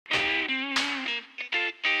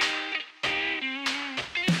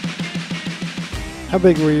How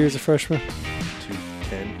big were you as a freshman?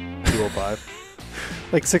 210, 205.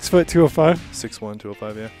 Like 6 foot, 205? 6'1",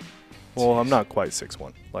 205, yeah. Well, I'm not quite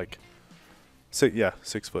 6'1". Like,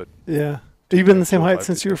 6 foot. Yeah. Have you been the same height 205,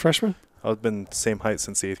 since you were a freshman? I've been the same height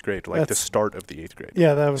since the 8th grade, like the start of the 8th grade.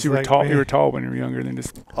 Yeah, that was So you were like tall. me. You were tall when you were younger, then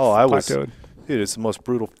just I was. plateaued. Dude, it's the most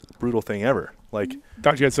brutal thing ever. Like,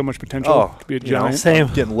 Thought you had so much potential to be a giant. Same.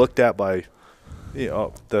 I'm getting looked at by,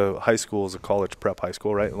 the high school is a college prep high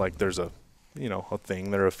school, right? Like, there's a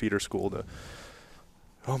thing. They're a feeder school to.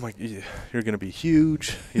 Oh my! You're gonna be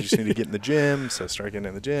huge. You just need to get in the gym. So I started getting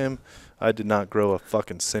in the gym. I did not grow a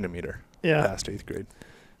fucking centimeter past 8th grade.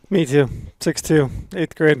 Me too. 6'2",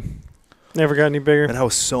 8th grade. Never got any bigger. And I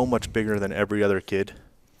was so much bigger than every other kid,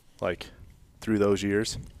 like, through those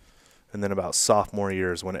years. And then about sophomore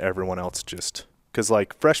years when everyone else just – because,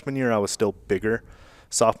 like, freshman year I was still bigger.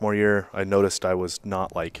 Sophomore year I noticed I was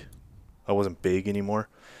not, like – I wasn't big anymore.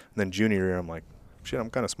 And then junior year I'm like, shit, I'm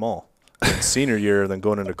kind of small. And senior year, then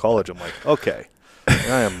going into college, I'm like, okay,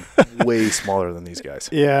 I am way smaller than these guys.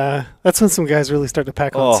 Yeah. That's when some guys really start to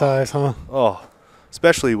pack on size, huh? Oh,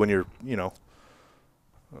 especially when you're,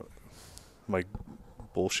 my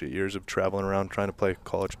bullshit years of traveling around trying to play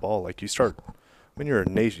college ball. Like, you start when you're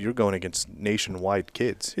you're going against nationwide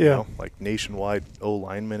kids. You know? Like nationwide O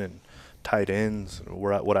linemen and tight ends.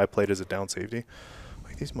 What I played as a down safety.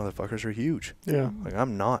 Like, these motherfuckers are huge. Yeah. Like,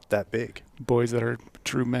 I'm not that big. Boys that are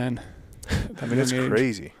true men. I mean, it's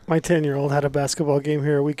crazy. My 10-year-old had a basketball game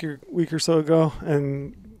here a week or so ago,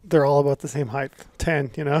 and they're all about the same height,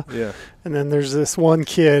 10, Yeah. And then there's this one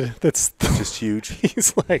kid that's just huge.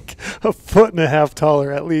 He's like a foot and a half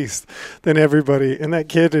taller at least than everybody, and that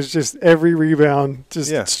kid is just every rebound,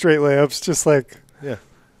 just straight layups, just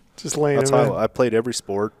laying That's them in. how I played every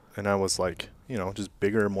sport, and I was like, just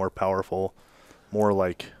bigger, more powerful, more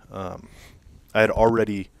like I had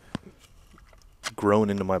already grown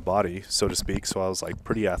into my body, so to speak, so I was like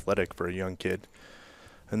pretty athletic for a young kid.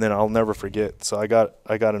 And then I'll never forget, so I got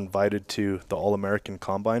invited to the All-American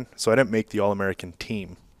Combine. So I didn't make the All-American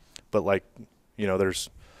team, but I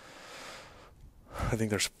think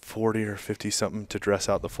there's 40 or 50 something to dress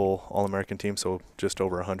out the full All-American team, so just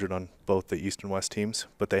over 100 on both the East and West teams.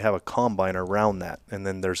 But they have a combine around that, and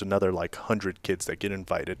then there's another 100 kids that get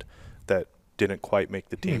invited that didn't quite make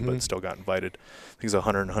the team but still got invited. I think it's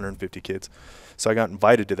 100 and 150 kids. So I got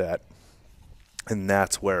invited to that, and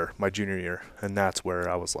that's where my junior year, and that's where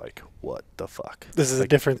I was like, what the fuck? This is a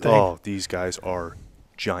different thing. Oh, these guys are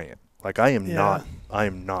giant. Like, I am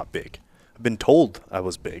not big. I've been told I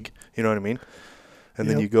was big. You know what I mean? And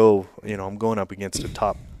then you go, I'm going up against a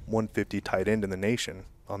top 150 tight end in the nation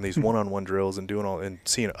on these one-on-one drills and and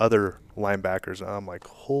seeing other linebackers. And I'm like,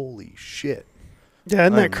 holy shit. Yeah,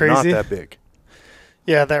 isn't that crazy? Not that big.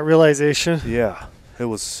 Yeah, that realization. Yeah, it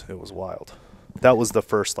was wild. That was the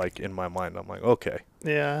first, in my mind, I'm like, okay.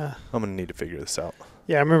 Yeah. I'm going to need to figure this out.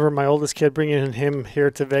 Yeah, I remember my oldest kid bringing him here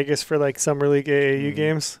to Vegas for, Summer League AAU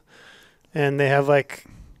games. And they have,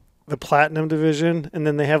 the Platinum division, and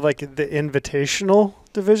then they have, the Invitational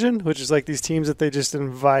division, which is, these teams that they just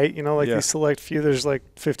invite, these select few. There's,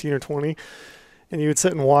 15 or 20. And you would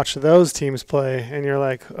sit and watch those teams play, and you're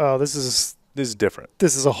like, oh, this is different.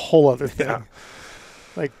 This is a whole other thing. Yeah.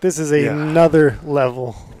 This is another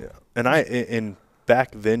level. Yeah. And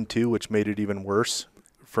back then too, which made it even worse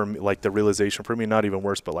for me, the realization for me, not even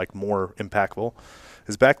worse, but more impactful,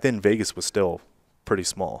 is back then Vegas was still pretty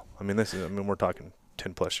small. I mean, we're talking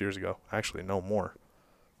 10 plus years ago. Actually, no more.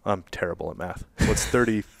 I'm terrible at math. What's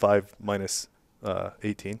 35 minus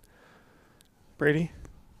 18? Brady?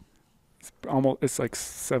 It's like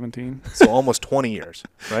 17. So almost 20 years,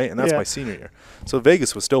 right? And that's my senior year. So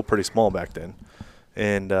Vegas was still pretty small back then.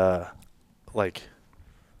 And we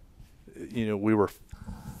were,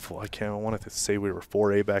 I wanted to say we were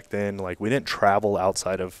 4A back then. We didn't travel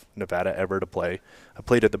outside of Nevada ever to play. I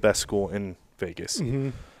played at the best school in Vegas.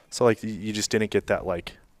 Mm-hmm. So, you just didn't get that,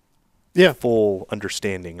 full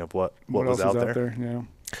understanding of what was out there. Yeah.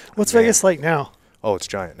 What's Vegas like now? Oh, it's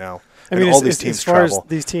giant now. I mean, all these teams as far travel. As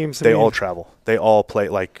these teams, they all travel. They all play,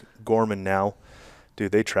 Gorman now.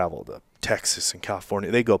 Dude, they travel to Texas and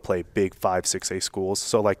California. They go play big 5, 6A schools.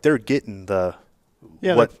 So, they're getting they're playing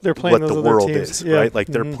what those the other world teams. is, right?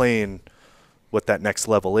 They're playing what that next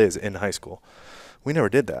level is in high school. We never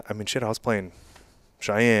did that. I mean, shit, I was playing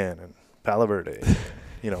Cheyenne and Palo Verde,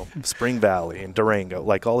 Spring Valley and Durango,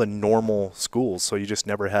 all in normal schools. So you just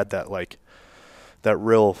never had that, that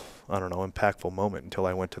real, I don't know, impactful moment until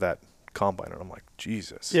I went to that combine. And I'm like,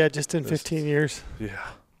 Jesus. Yeah, just in 15 years. Yeah.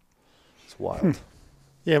 It's wild.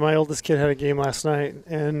 Yeah, my oldest kid had a game last night,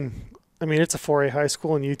 and I mean, it's a 4A high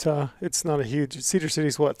school in Utah. It's not a huge. Cedar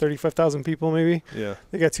City's what, 35,000 people maybe. Yeah.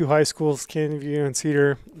 They got 2 high schools, Canyon View and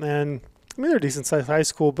Cedar, and I mean they're a decent sized high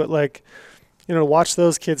school, but like, you know, to watch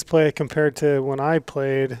those kids play compared to when I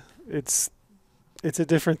played, it's a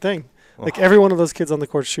different thing. Like every one of those kids on the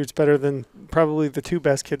court shoots better than probably the 2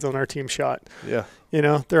 best kids on our team shot. Yeah. You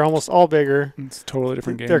know, they're almost all bigger. It's a totally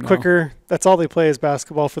different game. They're now. quicker. That's all they play is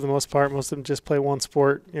basketball for the most part. Most of them just play one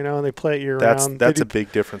sport, you know, and they play it year round. That's a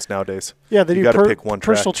big difference nowadays. Yeah, they you do got to pick one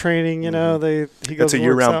track. personal training, you know. He goes. It's a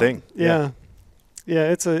year-round thing. Yeah.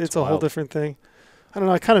 It's a whole different thing. I don't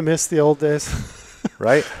know. I kind of miss the old days.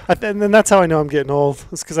 Right? And then that's how I know I'm getting old.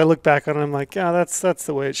 It's because I look back on it and I'm like, yeah, that's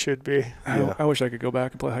the way it should be. I wish I could go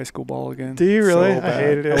back and play high school ball again. Do you really? So I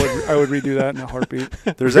hated it. I would redo that in a heartbeat.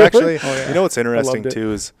 There's Really? actually, Oh, yeah. you know what's interesting loved it.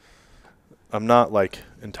 too is I'm not like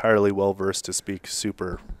entirely well versed to speak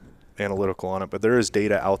super analytical on it, but there is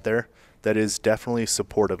data out there that is definitely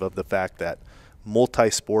supportive of the fact that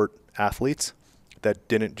multi-sport athletes that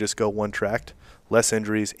didn't just go one track, less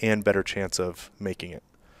injuries and better chance of making it.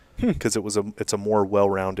 Because it's a more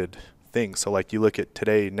well-rounded thing. So like you look at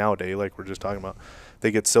nowadays, like we're just talking about,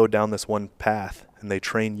 they get so down this one path and they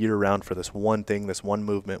train year-round for this one thing, this one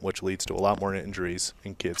movement, which leads to a lot more injuries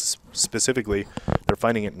in kids. Specifically, they're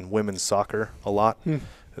finding it in women's soccer a lot,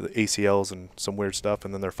 the ACLs and some weird stuff,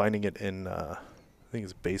 and then they're finding it in I think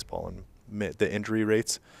it's baseball and the injury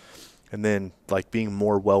rates. And then like being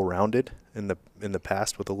more well-rounded in the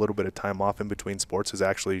past with a little bit of time off in between sports is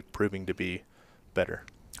actually proving to be better.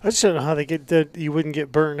 I just don't know how you wouldn't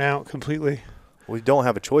get burnt out completely. Well, you don't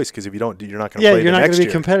have a choice because if you don't, you're not going to Yeah, play you're the not next going to be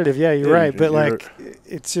year. competitive. Yeah, you're Yeah, right. But you're- like,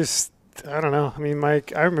 it's just, I don't know. I mean, I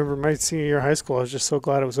remember my senior year of high school. I was just so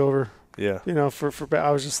glad it was over. Yeah. You know, I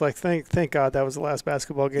was just like, thank God that was the last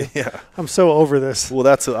basketball game. Yeah. I'm so over this. Well,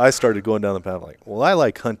 I started going down the path like, well, I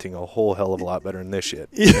like hunting a whole hell of a lot better than this shit.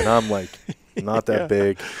 Yeah. And I'm like, not that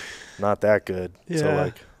big, not that good. So Yeah.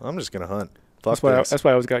 like, I'm just going to hunt. Fuck That's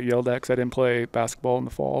why I always got yelled at because I didn't play basketball in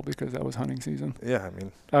the fall because that was hunting season. Yeah, I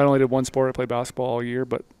mean, I only did one sport. I played basketball all year,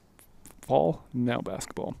 but fall, no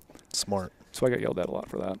basketball. smart. So I got yelled at a lot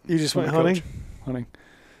for that. You just From went the hunting? coach. Hunting.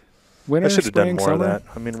 Winter, I should have done spring, more summer, of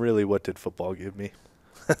that. I mean, really, what did football give me?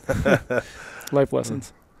 life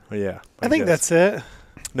lessons. Yeah. I think guess. that's it.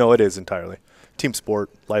 No, it is entirely. Team sport,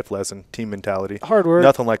 life lesson, team mentality. Hard work.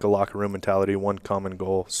 Nothing like a locker room mentality, one common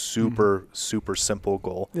goal, super simple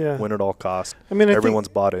goal. Yeah. Win at all costs. I mean, Everyone's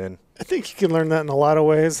bought in. I think you can learn that in a lot of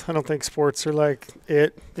ways. I don't think sports are like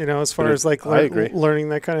it, you know, as far But as like I agree. learning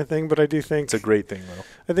that kind of thing. But I do think It's a great thing, though.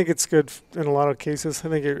 I think it's good in a lot of cases. I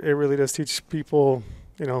think it really does teach people,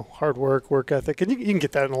 you know, hard work ethic, and you can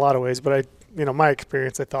get that in a lot of ways. But my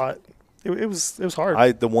experience, I thought it was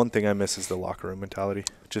hard. The one thing I miss is the locker room mentality.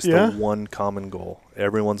 Just Yeah? the one common goal.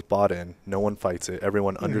 Everyone's bought in. No one fights it.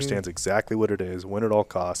 Everyone understands exactly what it is. Win at all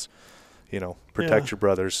costs. You know, protect your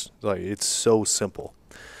brothers. Like, it's so simple.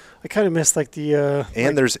 I kind of miss like the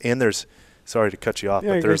And there's sorry to cut you off, Yeah,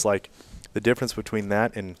 but you're there's good. like the difference between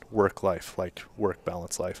that and work life, like work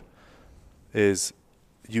balance life, is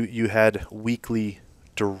you had weekly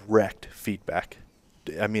direct feedback.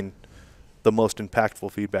 I mean, the most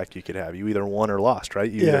impactful feedback you could have. You either won or lost, right?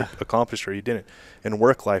 You either accomplished or you didn't. In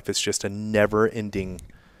work life, it's just a never-ending.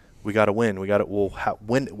 We got to win. We got to. Well,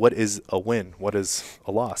 what is a win? What is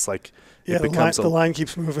a loss? Like, yeah, it becomes the line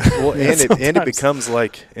keeps moving. well, Yeah, and it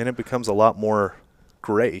sometimes. becomes a lot more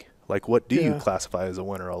gray. Like, what do you Yeah. classify as a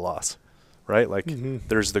win or a loss, right? Like,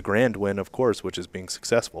 there's the grand win, of course, which is being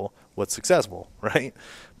successful. What's successful, right?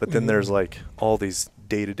 But then there's like all these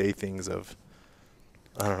day-to-day things of,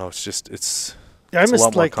 I don't know. It's just Yeah, I it's a lot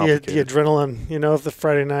missed more like the complicated. adrenaline, you know, of the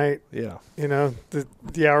Friday night. Yeah. You know,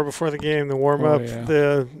 the hour before the game, the warm up, yeah.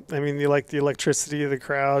 the electricity of the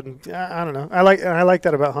crowd. And I don't know. I like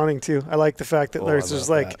that about hunting too. I like the fact that Oh, there's I just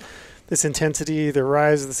love like that. this intensity, the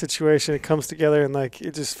rise of the situation. It comes together and like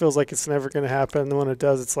it just feels like it's never going to happen. And when it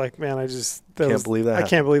does, it's like, man, Can't believe that I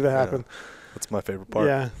can't believe that Yeah. happened. That's my favorite part.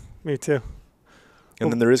 Yeah, me too.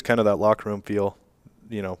 And then there is kind of that locker room feel,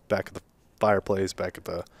 you know, back at the fireplace, back at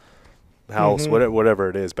the house, whatever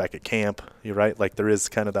it is, back at camp. You're right. Like, there is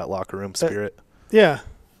kind of that locker room spirit. Yeah,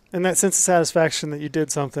 and that sense of satisfaction that you did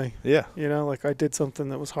something. Yeah, You know, like I did something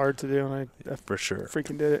that was hard to do, and I for sure.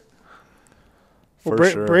 freaking did it. Well, For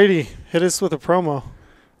sure. Brady, hit us with a promo.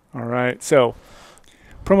 All right. So,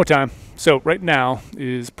 promo time. So, right now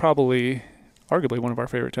is probably, arguably, one of our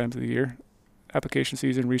favorite times of the year. Application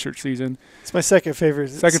season, research season. It's my second favorite.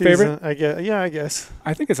 Second season, favorite? I guess. Yeah, I guess.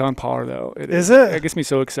 I think it's on par, though. Is it? It gets me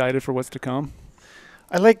so excited for what's to come.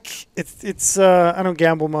 I like it's. I don't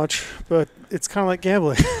gamble much, but it's kind of like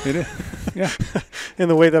gambling. It is. Yeah. in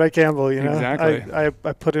the way that I gamble, you know. Exactly.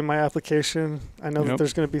 I put in my application. I know that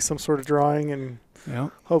there's going to be some sort of drawing, and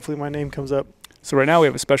hopefully my name comes up. So right now we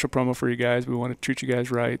have a special promo for you guys. We want to treat you guys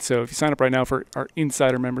right. So if you sign up right now for our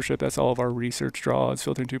Insider membership, that's all of our research draws,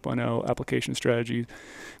 Filtering 2.0, application strategies,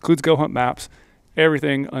 includes GoHunt maps,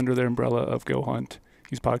 everything under the umbrella of GoHunt.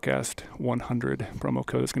 Use podcast 100 promo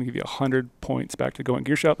code. It's going to give you 100 points back to GoHunt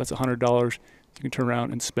Gear Shop. That's $100 you can turn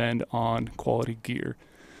around and spend on quality gear.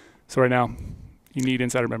 So right now you need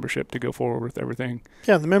Insider membership to go forward with everything.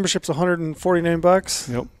 Yeah, the membership's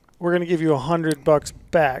 $149. Yep. We're going to give you $100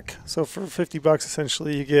 back. So for $50,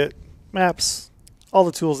 essentially, you get maps, all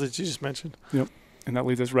the tools that you just mentioned. Yep. And that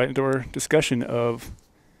leads us right into our discussion of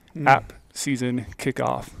app season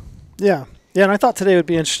kickoff. Yeah. Yeah, and I thought today would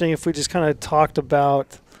be interesting if we just kind of talked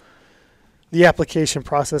about the application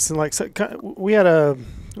process. And like, so we had a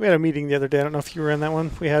meeting the other day. I don't know if you were in that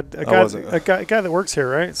one. We had a guy that works here,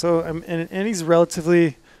 right? So and he's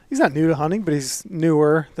he's not new to hunting, but he's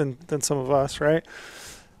newer than some of us, right?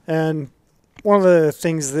 And one of the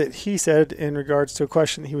things that he said in regards to a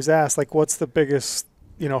question that he was asked, like, what's the biggest,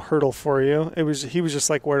 hurdle for you? He was just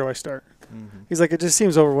like, where do I start? Mm-hmm. He's like, it just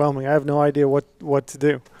seems overwhelming. I have no idea what to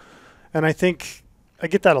do. And I think I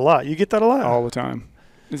get that a lot. You get that a lot? All the time.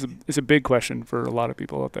 It's a big question for a lot of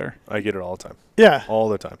people out there. I get it all the time. Yeah. All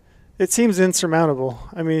the time. It seems insurmountable.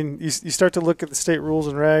 I mean, you start to look at the state rules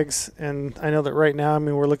and regs, and I know that right now,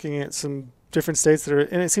 we're looking at some different states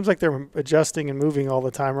and it seems like they're adjusting and moving all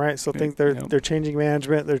the time, right? So I think they're changing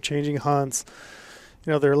management, they're changing hunts.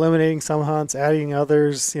 They're eliminating some hunts, adding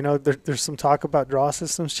others. There's some talk about draw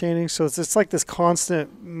systems changing. So it's like this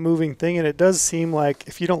constant moving thing, and it does seem like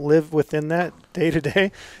if you don't live within that day to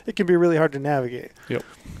day, it can be really hard to navigate. Yep.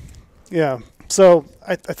 Yeah. So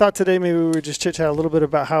I thought today maybe we would just chit-chat a little bit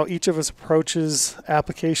about how each of us approaches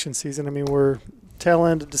application season. We're tail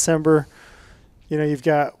end of December. You've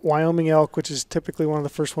got Wyoming elk, which is typically one of the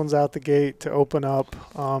first ones out the gate to open up.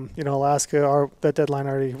 Alaska, that deadline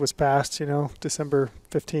already was passed, December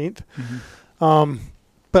 15th. Mm-hmm.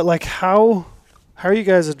 But like how are you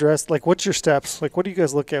guys addressed? Like, what's your steps? Like, what do you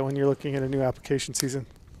guys look at when you're looking at a new application season?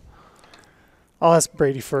 I'll ask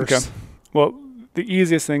Brady first. Okay. Well, the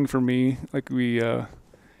easiest thing for me, like we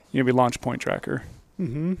launch Point Tracker.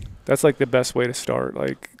 Mm-hmm. That's like the best way to start.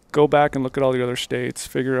 Like, go back and look at all the other states,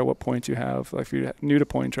 figure out what points you have. Like if you're new to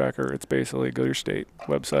Point Tracker, it's basically go to your state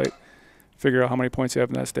website, figure out how many points you have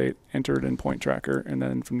in that state, enter it in Point Tracker, and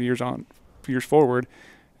then from the years forward,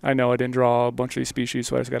 I know I didn't draw a bunch of these species,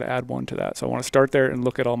 so I just got to add one to that. So I want to start there and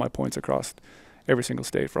look at all my points across every single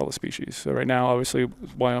state for all the species. So right now, obviously,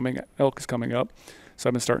 Wyoming elk is coming up. So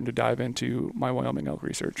I've been starting to dive into my Wyoming elk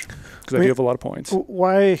research because I do have a lot of points.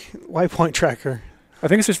 Why Point Tracker? I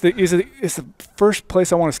think it's just it's the first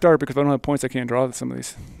place I want to start because if I don't have points, I can't draw some of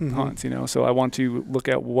these hunts, So I want to look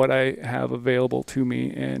at what I have available to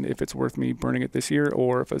me and if it's worth me burning it this year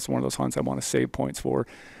or if it's one of those hunts I want to save points for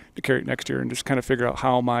to carry it next year and just kind of figure out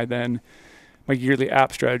how my yearly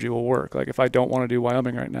app strategy will work. Like if I don't want to do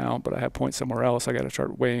Wyoming right now, but I have points somewhere else, I got to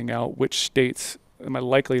start weighing out which states am I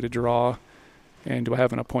likely to draw and do I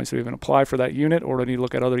have enough points to even apply for that unit or do I need to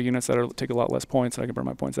look at other units that take a lot less points and I can burn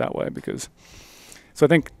my points that way So I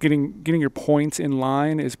think getting your points in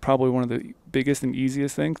line is probably one of the biggest and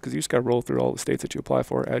easiest things because you just got to roll through all the states that you apply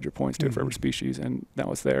for, add your points to it for every species, and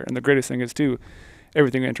now it's there. And the greatest thing is, too,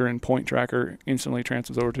 everything you enter in Point Tracker instantly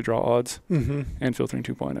transfers over to Draw Odds and Filtering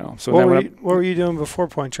 2.0. So what were you doing before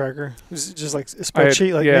Point Tracker? Was it just like a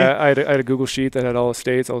spreadsheet like me? I had a Google sheet that had all the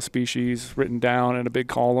states, all the species written down in a big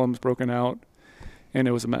columns broken out, and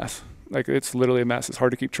it was a mess. Like, it's literally a mess. It's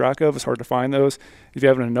hard to keep track of. It's hard to find those. If you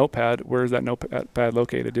have it in a notepad, where is that notepad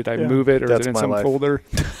located? Did I move it, or is it in some folder?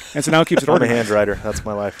 And so now it keeps it organized. I'm a hand writer. That's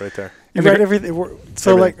my life right there. You write everything.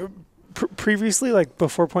 So, everything. Like, previously, like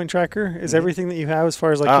before Point Tracker, is everything that you have as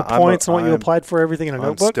far as like your points and what you applied for, everything in a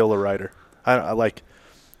notebook? I'm still a writer.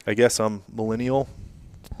 I guess I'm millennial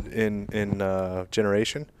in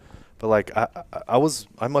generation, but like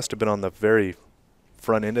I must have been on the very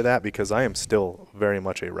front end of that because I am still very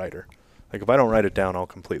much a writer. Like if I don't write it down, I'll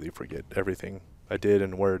completely forget everything I did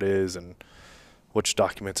and where it is and which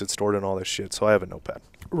documents it's stored and all this shit. So I have a notepad.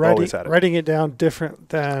 Always had it. Writing it down different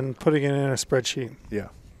than putting it in a spreadsheet. Yeah.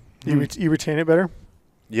 You retain it better?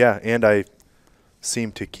 Yeah, and I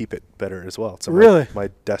seem to keep it better as well. It's in really? my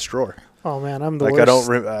desk drawer. Oh man, I'm the worst. Like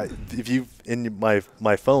I don't if you in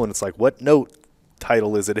my phone, it's like what note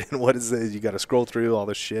title is it in? What is it? You got to scroll through all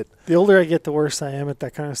this shit. The older I get, the worse I am at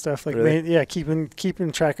that kind of stuff. Like, really?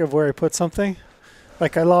 keeping track of where I put something.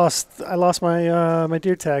 Like I lost my my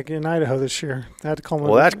deer tag in Idaho this year. I had to call my.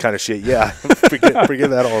 Well, that kind of shit, yeah. forget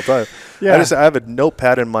that all the time. Yeah. I have a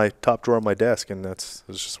notepad in my top drawer of my desk, and that's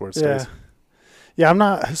just where it stays. Yeah, I'm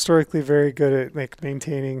not historically very good at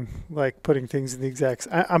maintaining, like putting things in the exact.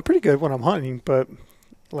 I'm pretty good when I'm hunting, but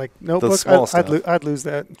like notebook, I'd lose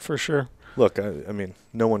that for sure. Look, I mean,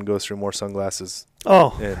 no one goes through more sunglasses.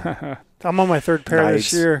 Oh, And I'm on my third pair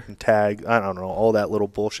this year. And tag, I don't know, all that little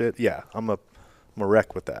bullshit. Yeah, I'm a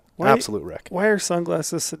wreck with that. Absolute wreck. Why are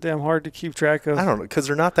sunglasses so damn hard to keep track of? I don't know, because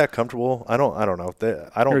they're not that comfortable. I don't know. I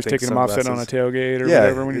don't You're think taking them off sitting on a tailgate or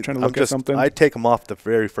whatever when you're trying to look at something. I take them off the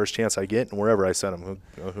very first chance I get, and wherever I set them,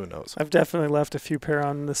 who knows? I've definitely left a few pair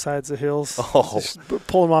on the sides of hills. Oh. Just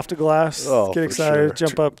pull them off the glass, get excited,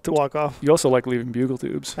 jump up to walk off. You also like leaving bugle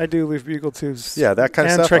tubes. I do leave bugle tubes. Yeah, that kind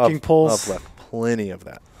of and stuff. And trekking poles. I've left plenty of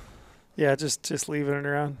that. Yeah, just leaving it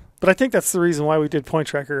around. But I think that's the reason why we did Point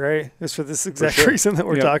Tracker, right? Is for this exact reason that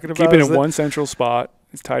we're talking about. Keep it in one central spot.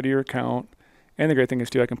 It's tied to your account. And the great thing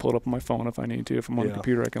is, too, I can pull it up on my phone if I need to. If I'm on the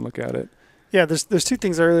computer, I can look at it. Yeah, there's two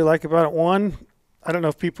things I really like about it. One, I don't know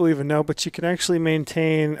if people even know, but you can actually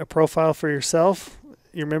maintain a profile for yourself,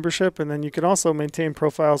 your membership, and then you can also maintain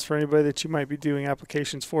profiles for anybody that you might be doing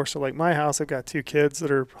applications for. So like my house, I've got 2 kids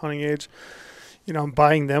that are hunting age. You know, I'm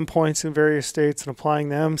buying them points in various states and applying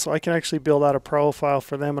them. So I can actually build out a profile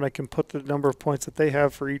for them, and I can put the number of points that they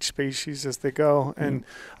have for each species as they go. And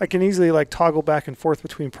I can easily like toggle back and forth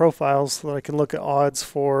between profiles so that I can look at odds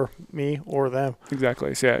for me or them.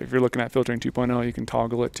 Exactly. So yeah, if you're looking at filtering 2.0, you can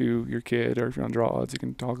toggle it to your kid, or if you're on draw odds, you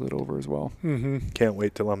can toggle it over as well. Mm-hmm. Can't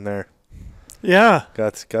wait till I'm there. Yeah.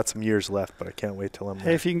 Got some years left, but I can't wait till I'm there.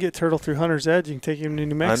 Hey, if you can get Turtle through Hunter's Edge, you can take him to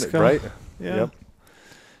New Mexico. Right? Yeah. Yep.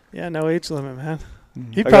 Yeah, no age limit, man.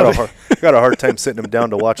 I got a hard time sitting him down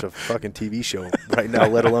to watch a fucking TV show right now,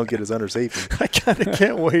 let alone get his under safety. I kind of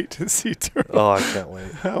can't wait to see Turtle. Oh, I can't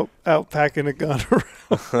wait. Out packing a gun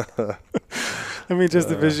around. I mean, just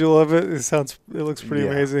the visual of it, it looks pretty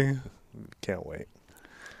amazing. Can't wait.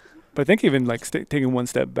 But I think even like taking one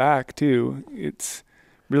step back too, it's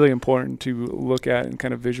really important to look at and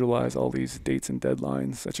kind of visualize all these dates and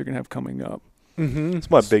deadlines that you're going to have coming up. Mm-hmm.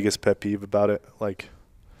 It's my biggest pet peeve about it. Like,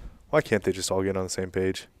 why can't they just all get on the same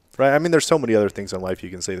page? Right? I mean, there's so many other things in life you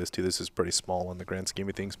can say this to. This is pretty small in the grand scheme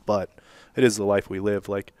of things, but it is the life we live.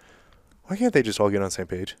 Like, why can't they just all get on the same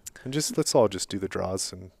page? And let's all just do the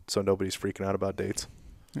draws, and so nobody's freaking out about dates.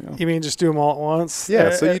 Yeah. You mean just do them all at once?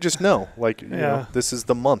 Yeah, so you just know. Like, you know, this is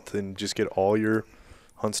the month, and just get all your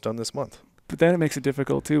hunts done this month. But then it makes it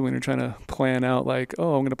difficult, too, when you're trying to plan out, like,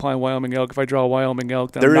 oh, I'm going to apply Wyoming elk. If I draw Wyoming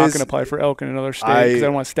elk, then I'm not going to apply for elk in another state because I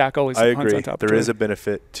don't want to stack all these hunts on top of each other. There is a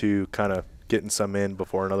benefit to kind of getting some in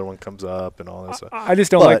before another one comes up and all that stuff. I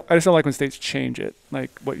just don't like when states change it,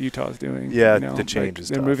 like what Utah's doing. Yeah, you know? the change is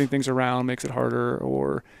they're tough. moving things around, makes it harder,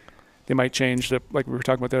 or they might change like we were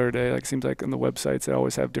talking about the other day. Like, it seems like on the websites they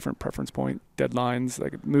always have different preference point deadlines.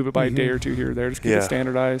 Like, move it by a day or two here or there. Just keep it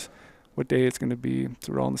standardized. What day it's going to be,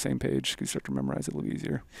 so we're all on the same page. You start to memorize it a little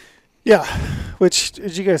easier. Yeah, which,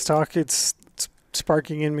 as you guys talk, it's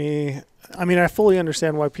sparking in me. I mean, I fully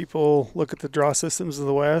understand why people look at the draw systems of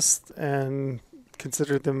the West and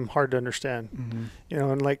consider them hard to understand, you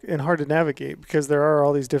know, and hard to navigate because there are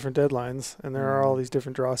all these different deadlines and there are all these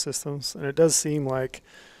different draw systems. And it does seem like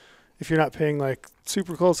if you're not paying like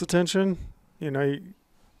super close attention, you know,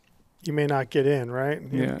 you may not get in, right?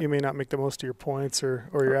 You may not make the most of your points or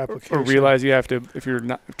your application. Or realize you have to, if you're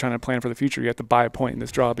not trying to plan for the future, you have to buy a point in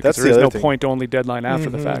this draw because there is no point-only deadline after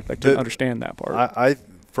the fact. Like, to understand that part. I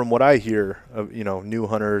from what I hear of, you know, new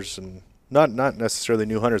hunters and not necessarily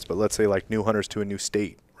new hunters, but let's say like new hunters to a new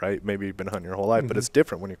state, right? Maybe you've been hunting your whole life, but it's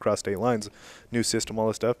different when you cross state lines, new system, all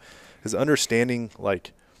this stuff, is understanding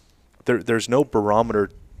like there's no barometer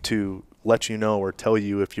to let you know or tell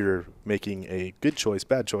you if you're making a good choice,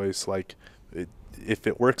 bad choice, like if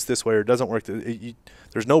it works this way or doesn't work.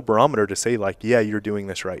 There's no barometer to say like, yeah, you're doing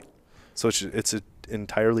this right. So it's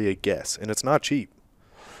entirely a guess, and it's not cheap.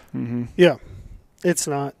 Yeah, it's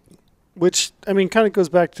not. Which, I mean, kind of goes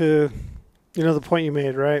back to, you know, the point you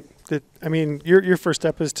made, right? That, I mean, your first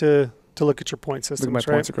step is to look at your point systems, look at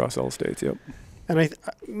my points across all states, yep. And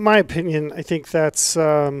my opinion, I think that's,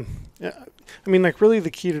 I mean, like, really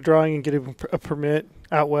the key to drawing and getting a permit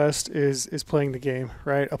out west is playing the game,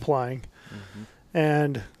 right? Applying.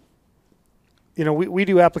 And, you know, we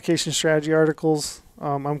do application strategy articles.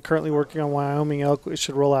 I'm currently working on Wyoming elk. It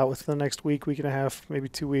should roll out within the next week and a half, maybe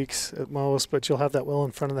 2 weeks at most, but you'll have that well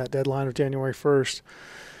in front of that deadline of January 1st.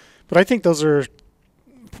 But I think those are,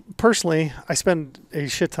 personally, I spend a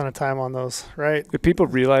shit ton of time on those, right? If people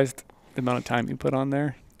realized the amount of time you put on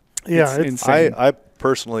there, Yeah, it's insane. I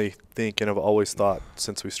personally think and have always thought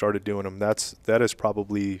since we started doing them, that is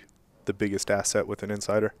probably the biggest asset with an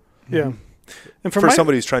insider. Yeah. And For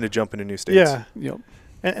somebody who's trying to jump into new states. Yeah. Yep.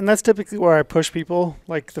 And that's typically where I push people.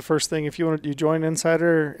 Like the first thing, if you join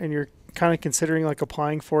Insider and you're kind of considering like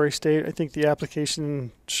applying for a state, I think the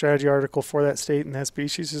application strategy article for that state and that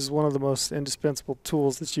species is one of the most indispensable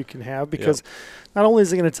tools that you can have, because not only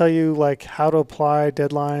is it going to tell you like how to apply,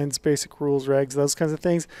 deadlines, basic rules, regs, those kinds of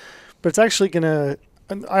things, but it's actually going to,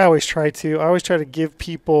 I always try to give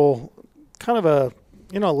people kind of a,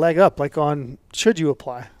 leg up, like on should you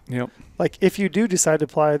apply. Yep. Like if you do decide to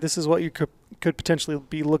apply, this is what you could potentially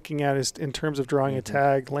be looking at is in terms of drawing a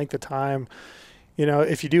tag, length of time.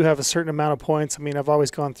 If you do have a certain amount of points, I mean, I've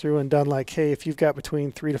always gone through and done like, hey, if you've got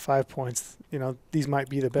between 3 to 5 points, these might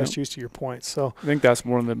be the best use of your points. So I think that's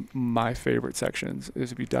one of my favorite sections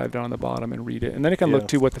is if you dive down on the bottom and read it. And then it can look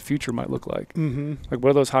to what the future might look like. Mm-hmm. Like,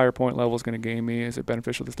 what are those higher point levels going to gain me? Is it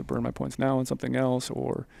beneficial just to burn my points now on something else?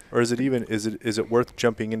 Or is it worth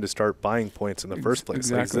jumping in to start buying points in the first place?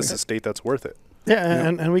 Exactly. Like, is this a state that's worth it? Yeah,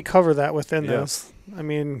 and we cover that within those. I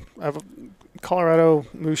mean, I've Colorado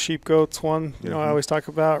moose, sheep, goats one, I always talk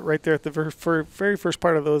about right there at the very first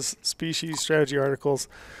part of those species strategy articles.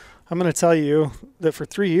 I'm going to tell you that for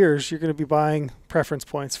 3 years, you're going to be buying preference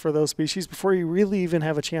points for those species before you really even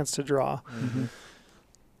have a chance to draw. Mm-hmm.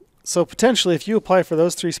 So potentially, if you apply for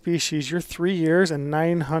those 3 species, you're 3 years and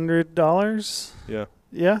 $900. Yeah.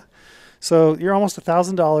 Yeah. So you're almost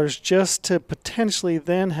 $1,000 just to potentially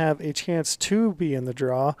then have a chance to be in the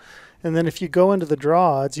draw. And then if you go into the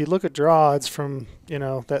draw odds, you look at draw odds from,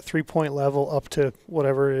 that 3-point level up to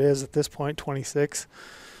whatever it is at this point, 26.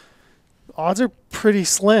 Odds are pretty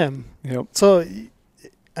slim. Yep. So,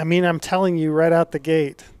 I mean, I'm telling you right out the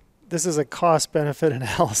gate, this is a cost-benefit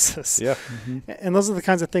analysis. Yeah. Mm-hmm. And those are the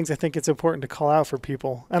kinds of things I think it's important to call out for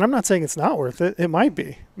people. And I'm not saying it's not worth it. It might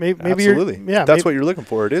be. Maybe Absolutely. Yeah. That's what you're looking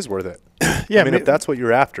for. It is worth it. Yeah. I mean, if that's what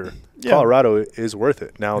you're after, Yeah. Colorado is worth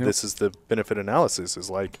it. Now, this is the benefit analysis is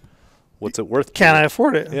like, what's it worth to Can you? I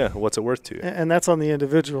afford it? Yeah, what's it worth to you? And that's on the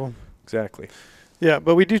individual. Exactly. Yeah,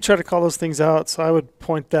 but we do try to call those things out, so I would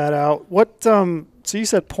point that out. What? So you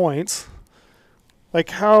said points. Like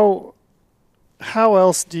how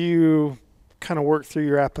else do you kind of work through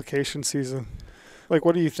your application season? Like,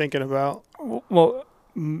 what are you thinking about? Well,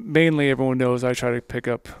 mainly everyone knows I try to pick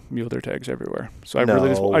up mule deer tags everywhere. So I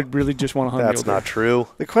really just want to hunt That's mule not true.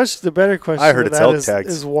 The better question I heard to it's that elk is,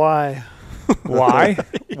 tags. is why. Why?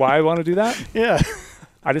 Why I want to do that? Yeah.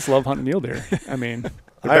 I just love hunting mule deer. I mean,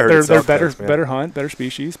 I heard it's they're elk tags, man. better hunt, better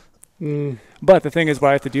species. Mm. But the thing is, what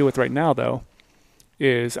I have to deal with right now, though,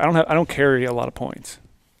 is I don't carry a lot of points.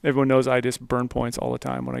 Everyone knows I just burn points all the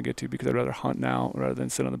time when I get to, because I'd rather hunt now rather than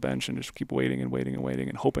sit on the bench and just keep waiting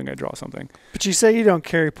and hoping I draw something. But you say you don't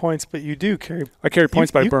carry points, but you do carry. I carry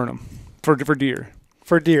points, but I burn them for deer.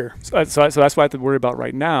 For deer. So that's what I have to worry about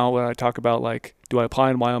right now when I talk about, like, do I apply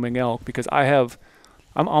in Wyoming elk? Because I'm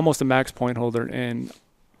almost a max point holder in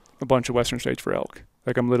a bunch of western states for elk.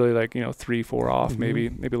 Like, I'm literally like, 3-4 off, maybe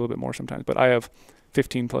a little bit more sometimes. But I have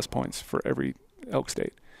 15 plus points for every elk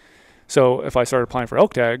state. So if I start applying for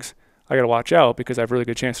elk tags, I got to watch out, because I have a really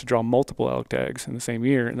good chance to draw multiple elk tags in the same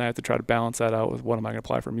year, and I have to try to balance that out with what am I going to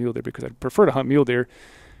apply for mule deer, because I prefer to hunt mule deer.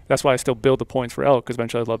 That's why I still build the points for elk, because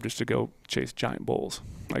eventually I'd love just to go chase giant bulls.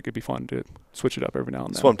 Like, it'd be fun to switch it up every now and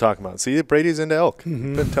then. That's what I'm talking about. See, Brady's into elk.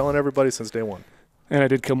 Mm-hmm. Been telling everybody since day one. And I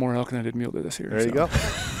did kill more elk than I did mule deer this year. There you go.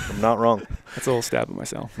 I'm not wrong. That's a little stab at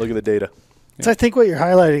myself. Look at the data. Yeah. So I think what you're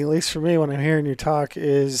highlighting, at least for me when I'm hearing you talk,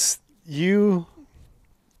 is you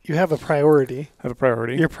have a priority. I have a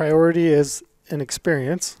priority. Your priority is an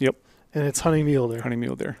experience. Yep. And it's hunting mule deer. Hunting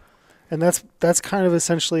mule deer. And that's kind of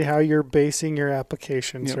essentially how you're basing your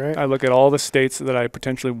applications, right? I look at all the states that I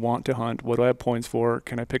potentially want to hunt. What do I have points for?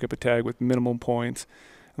 Can I pick up a tag with minimum points?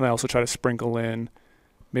 And I also try to sprinkle in,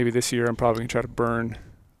 maybe this year I'm probably going to try to burn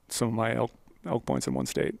some of my elk points in one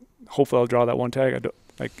state. Hopefully I'll draw that one tag.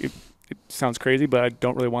 It sounds crazy, but I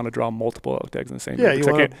don't really want to draw multiple elk tags in the same year.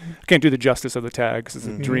 I can't do the justice of the tag, because it's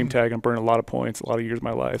a dream tag. I'm burning a lot of points, a lot of years of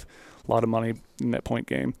my life, a lot of money in that point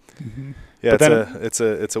game. Mm-hmm. Yeah,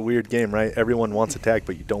 it's a weird game, right? Everyone wants a tag,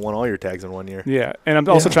 but you don't want all your tags in one year. Yeah, and I'm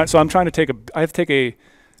also trying to take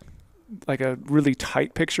a really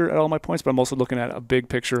tight picture at all my points, but I'm also looking at a big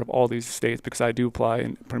picture of all these states, because I do apply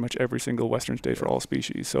in pretty much every single western state for all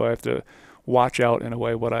species. So I have to watch out in a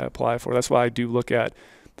way what I apply for. That's why I do look at,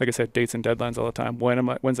 like I said, dates and deadlines all the time.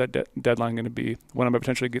 When's that deadline going to be? When am I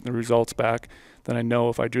potentially getting the results back? Then I know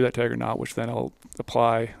if I drew that tag or not, which then I'll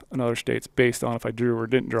apply in other states based on if I drew or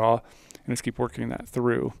didn't draw, and just keep working that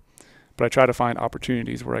through. But I try to find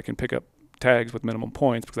opportunities where I can pick up tags with minimum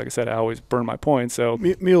points because, like I said, I always burn my points. So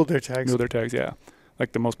mule deer tags. Mule deer tags, yeah.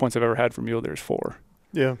 Like the most points I've ever had for mule deer is 4.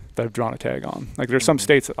 Yeah. That I've drawn a tag on. Like there's some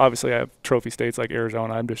states, obviously I have trophy states like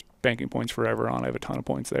Arizona, I'm just banking points forever on. I have a ton of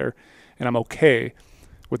points there. And I'm okay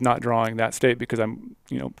with not drawing that state because I'm,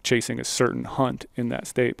 chasing a certain hunt in that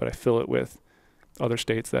state, but I fill it with other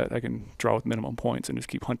states that I can draw with minimum points and just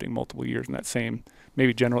keep hunting multiple years in that same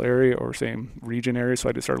maybe general area or same region area. So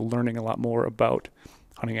I just started learning a lot more about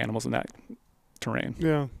hunting animals in that terrain.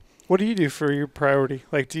 Yeah. What do you do for your priority?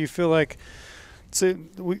 Like, do you feel like,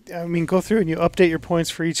 go through and you update your points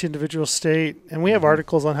for each individual state, and we have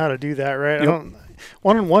articles on how to do that, right? Yep.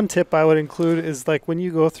 One tip I would include is like when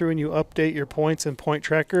you go through and you update your points in Point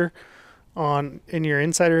Tracker in your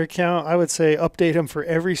insider account, I would say update them for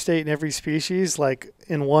every state and every species, like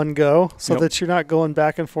in one go, so that you're not going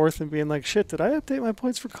back and forth and being like, shit, did I update my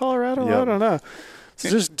points for Colorado? Yep. I don't know.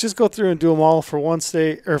 So just go through and do them all for one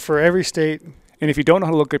state or for every state. And if you don't know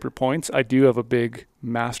how to look up your points, I do have a big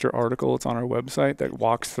master article. It's on our website that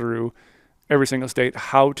walks through every single state,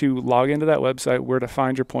 how to log into that website, where to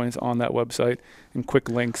find your points on that website, and quick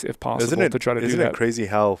links if possible to try to do that. Isn't it crazy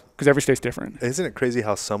how... Because every state's different. Isn't it crazy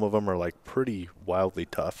how some of them are like pretty wildly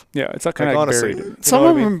tough? Yeah, it's not kind of honestly, buried. Some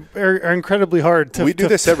of them are incredibly hard to... We do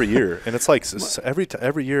this every year, and it's like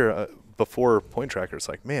every year before Point Tracker, it's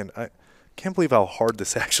like, man, I can't believe how hard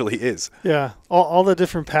this actually is. Yeah, all the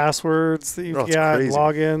different passwords that you've got,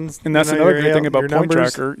 logins. And that's another great thing about Point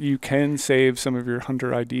Tracker. You can save some of your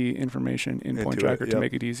hunter ID information in Point Tracker to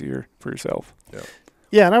make it easier for yourself. Yep.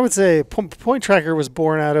 Yeah, and I would say Point Tracker was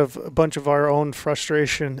born out of a bunch of our own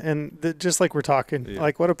frustration, and just like we're talking,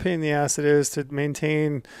 like what a pain in the ass it is to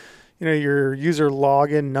maintain, your user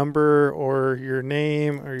login number or your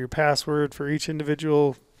name or your password for each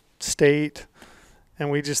individual state. And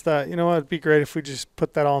we just thought, it'd be great if we just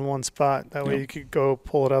put that all in one spot. That way you could go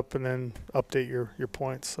pull it up and then update your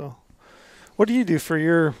points. So what do you do for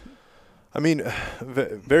your... I mean,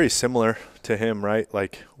 very similar to him, right?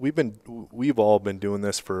 Like we've all been doing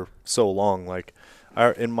this for so long. Like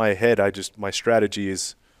in my head, my strategy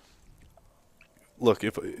is, look,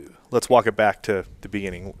 let's walk it back to the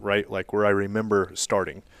beginning, right? Like where I remember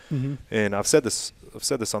starting. Mm-hmm. And I've said this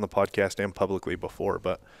on the podcast and publicly before,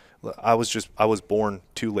 but I was born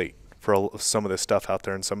too late for some of this stuff out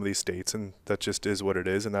there in some of these states, and that just is what it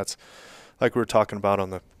is. And that's like we were talking about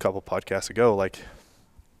on the couple podcasts ago, like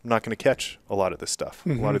I'm not going to catch a lot of this stuff,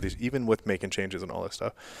 a lot of these, even with making changes and all this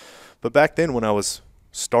stuff. But back then when I was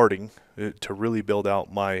starting to really build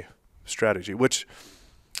out my strategy, which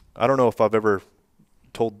I don't know if I've ever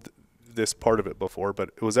told this part of it before, but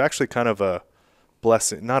it was actually kind of a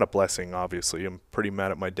blessing, not a blessing, obviously. I'm pretty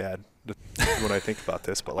mad at my dad when I think about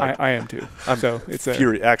this, but like I am too. It's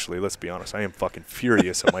furious. Actually, let's be honest. I am fucking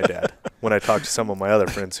furious at my dad when I talk to some of my other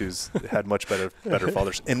friends who's had much better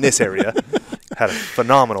fathers in this area, had a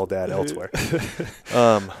phenomenal dad elsewhere.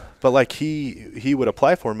 But like he would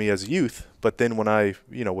apply for me as youth, but then when I,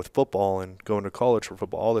 with football and going to college for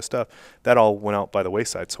football, all this stuff, that all went out by the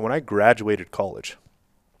wayside. So when I graduated college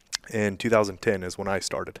in 2010 is when I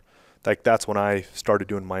started. Like that's when I started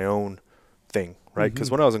doing my own thing, right? Because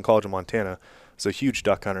when I was in college in Montana, I was a huge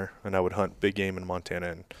duck hunter, and I would hunt big game in Montana,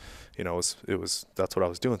 and that's what I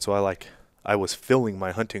was doing. So I was filling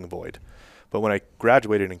my hunting void. But when I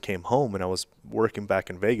graduated and came home and I was working back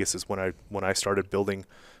in Vegas is when I started building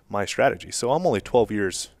my strategy. So I'm only 12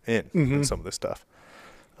 years in some of this stuff.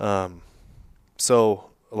 So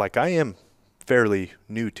like I am fairly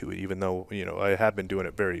new to it, even though I have been doing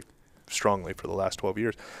it very strongly for the last 12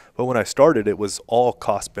 years. But when I started, it was all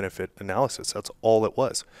cost benefit analysis. That's all it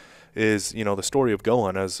was. Is the story of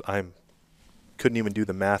GOHUNT, as couldn't even do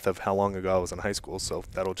the math of how long ago I was in high school, so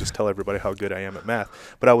that'll just tell everybody how good I am at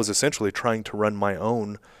math. But I was essentially trying to run my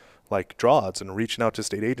own like draw odds and reaching out to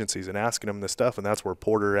state agencies and asking them this stuff, and that's where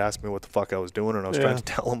Porter asked me what the fuck I was doing, and I was trying to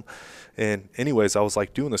tell him. And anyways, I was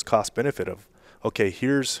like doing this cost benefit of, okay,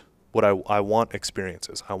 here's what I want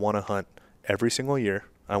experiences. I want to hunt every single year.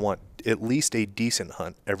 I want at least a decent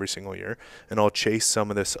hunt every single year, and I'll chase some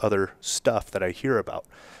of this other stuff that I hear about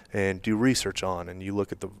and do research on. And you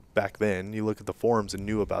look at back then, you look at the forums and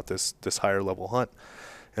knew about this higher level hunt.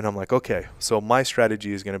 And I'm like, okay, so my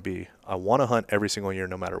strategy is going to be, I want to hunt every single year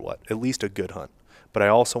no matter what, at least a good hunt. But I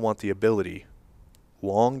also want the ability,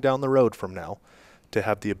 long down the road from now, to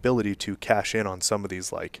have the ability to cash in on some of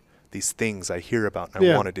these things I hear about and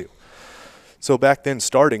I want to do. So back then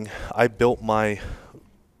starting, I built my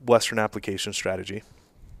Western application strategy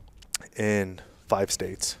in 5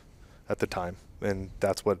 states at the time. And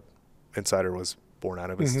that's what Insider was born out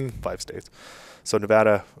of, is 5 states. So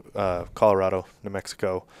Nevada, Colorado, New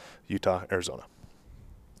Mexico, Utah, Arizona.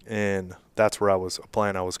 And that's where I was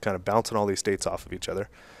applying. I was kind of bouncing all these states off of each other.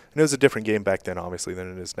 And it was a different game back then, obviously,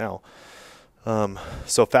 than it is now.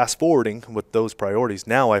 So fast forwarding with those priorities,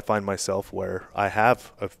 now I find myself where I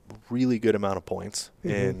have a really good amount of points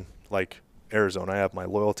in, like, Arizona. I have my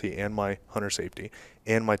loyalty and my hunter safety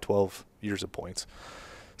and my 12 years of points.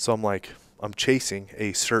 So I'm like, I'm chasing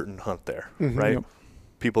a certain hunt there, right? Yep.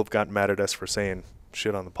 People have gotten mad at us for saying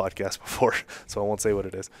shit on the podcast before, so I won't say what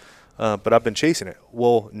it is. But I've been chasing it.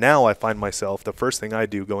 Well, now I find myself, the first thing I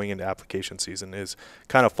do going into application season is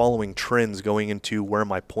kind of following trends going into where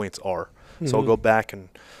my points are. So I'll go back and,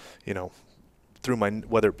 you know, through my,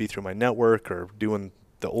 whether it be through my network or doing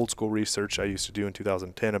the old school research I used to do in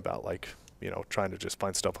 2010 about, like, you know, trying to just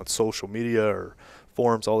find stuff on social media or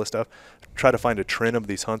forums, all this stuff. Try to find a trend of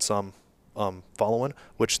these hunts I'm following,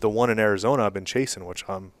 which the one in Arizona I've been chasing, which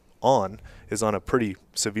I'm on, is on a pretty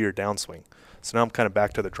severe downswing. So now I'm kind of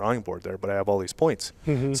back to the drawing board there, but I have all these points.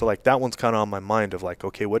 So, like, that one's kind of on my mind of, like,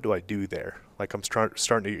 okay, what do I do there? Like, I'm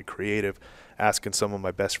starting to get creative, asking some of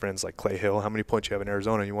my best friends, like Clay Hill, how many points you have in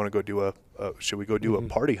Arizona? You want to go do should we go do a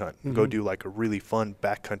party hunt? Go do, like, a really fun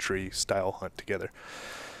backcountry style hunt together.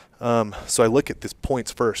 So I look at this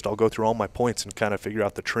points first. I'll go through all my points and kind of figure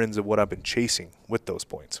out the trends of what I've been chasing with those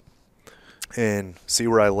points and see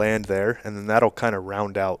where I land there. And then that'll kind of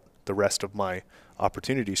round out the rest of my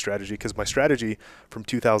opportunity strategy, because my strategy from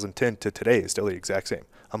 2010 to today is still the exact same.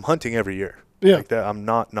 I'm hunting every year. Yeah. Like that. I'm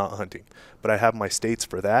not hunting, but I have my states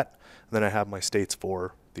for that. And then I have my states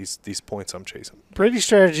for these points I'm chasing. Brady's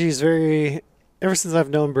strategy is very, ever since I've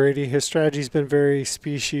known Brady, his strategy's been very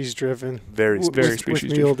species driven. Very species with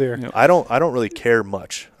mule deer. Yep. I don't really care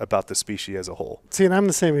much about the species as a whole. See, and I'm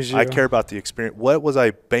the same as you. I care about the experience. What was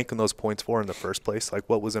I banking those points for in the first place? Like,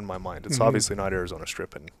 what was in my mind? It's obviously not Arizona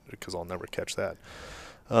stripping, because I'll never catch that.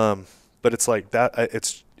 But it's like that.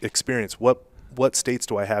 It's experience. What states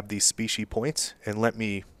do I have these species points? And let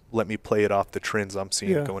me play it off the trends I'm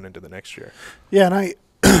seeing going into the next year. Yeah, and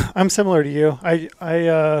I'm similar to you.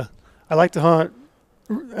 I like to hunt.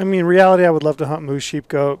 I mean, reality, I would love to hunt moose, sheep,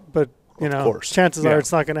 goat, but you know, chances are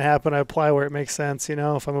it's not going to happen. I apply where it makes sense. You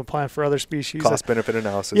know, if I'm applying for other species, cost benefit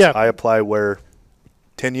analysis. Yeah. I apply where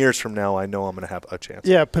 10 years from now I know I'm going to have a chance.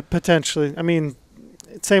 Yeah, potentially. I mean,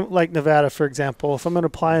 same like Nevada, for example. If I'm going to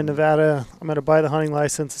apply in Nevada, I'm going to buy the hunting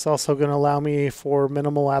license. It's also going to allow me for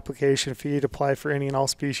minimal application fee to apply for any and all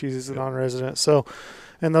species as a non-resident. So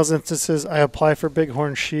in those instances, I apply for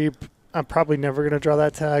bighorn sheep. I'm probably never going to draw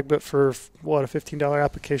that tag, but for a $15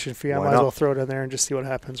 application fee, I might as well throw it in there and just see what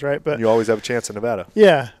happens, right? But you always have a chance in Nevada.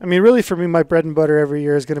 Yeah. I mean, really for me, my bread and butter every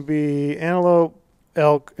year is going to be antelope,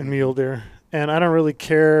 elk, and mule deer. And I don't really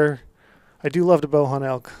care. I do love to bow hunt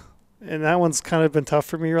elk. And that one's kind of been tough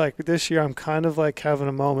for me. Like this year, I'm kind of like having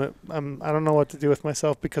a moment. I don't know what to do with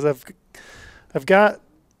myself, because I've got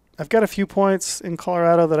a few points in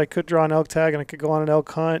Colorado that I could draw an elk tag and I could go on an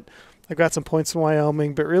elk hunt. I've got some points in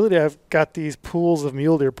Wyoming, but really I've got these pools of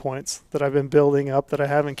mule deer points that I've been building up that I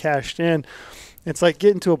haven't cashed in. It's like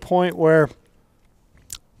getting to a point where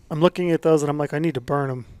I'm looking at those and I'm like, I need to burn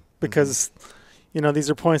them, because you know, these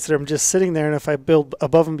are points that I'm just sitting there, and if I build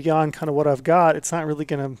above and beyond kind of what I've got, it's not really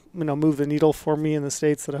going to, you know, move the needle for me in the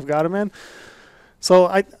states that I've got them in.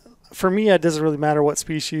 So for me, it doesn't really matter what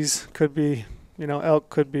species. Could be, you know, elk,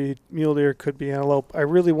 could be mule deer, could be antelope. I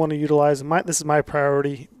really want to utilize this is my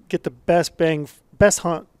priority. Get the best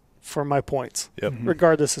hunt for my points,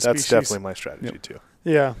 regardless of species. That's definitely my strategy too.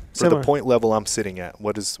 Yeah. For the point level I'm sitting at,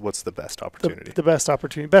 what's the best opportunity? The best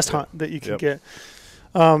opportunity, best hunt that you can get.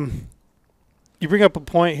 You bring up a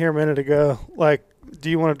point here a minute ago, like, do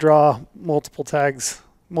you want to draw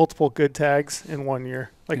multiple good tags in 1 year?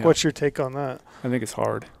 Like, what's your take on that? I think it's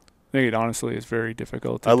hard. I think it honestly is very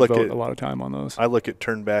difficult to devote a lot of time on those. I look at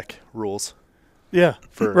turn back rules. Yeah.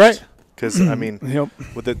 First. Right. Because, I mean,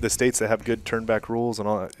 with the states that have good turn back rules and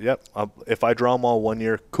all that, if I draw them all 1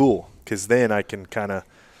 year, cool. Because then I can kind of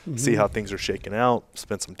see how things are shaking out,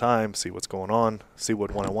 spend some time, see what's going on, see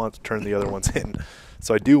what one I want, turn the other ones in.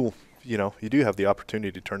 So I do, you know, you do have the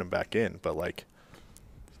opportunity to turn them back in, but, like,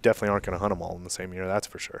 definitely aren't going to hunt them all in the same year, that's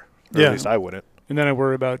for sure. Or at least I wouldn't. And then I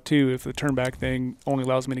worry about, too, if the turn back thing only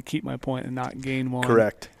allows me to keep my point and not gain one.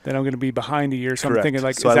 Correct. Then I'm going to be behind a year. So I'm thinking,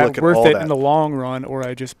 like, so is that worth it in the long run, or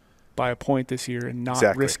I just buy a point this year and not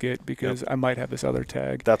risk it because I might have this other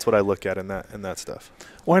tag? That's what I look at in that stuff.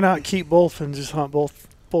 Why not keep both and just hunt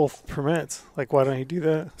both permits? Like, why don't you do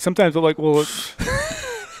that? Sometimes I'm like, well,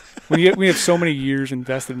 when we have so many years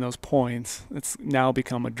invested in those points, it's now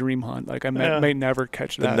become a dream hunt. Like, I may never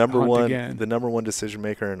catch that hunt again. The number one decision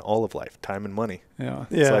maker in all of life, time and money. Yeah.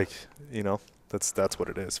 It's like, you know, that's what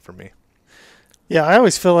it is for me. Yeah, I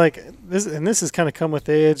always feel like this, and this has kind of come with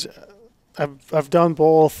age. I've done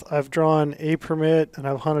both. I've drawn a permit, and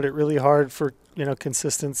I've hunted it really hard for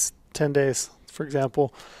consistent 10 days, for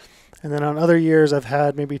example. And then on other years, I've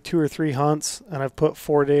had maybe 2 or 3 hunts, and I've put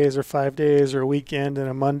 4 days or 5 days or a weekend and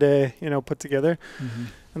a Monday, put together. Mm-hmm.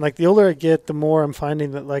 And like the older I get, the more I'm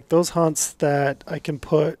finding that like those hunts that I can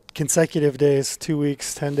put consecutive days, 2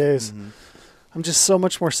 weeks, 10 days, I'm just so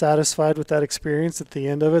much more satisfied with that experience at the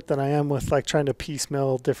end of it than I am with like trying to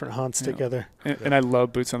piecemeal different hunts together. And I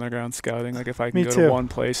love boots on the ground scouting. Like if I can Me go too. to one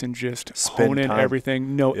place and just Spend hone in time.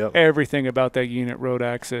 everything, know everything about that unit, road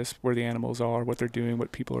access, where the animals are, what they're doing,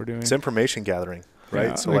 what people are doing. It's information gathering,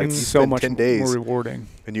 right? Yeah, So like like you it's so spend much 10 days more rewarding.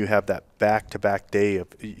 and you have that back-to-back day of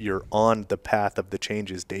you're on the path of the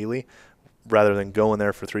changes daily, rather than going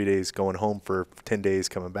there for 3 days, going home for 10 days,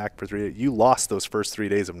 coming back for 3 days. You lost those first 3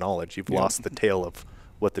 days of knowledge. You've lost the tail of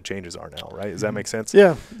what the changes are now, right? Does that make sense?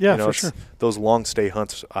 Yeah, for it's sure. Those long stay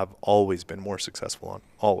hunts I've always been more successful on,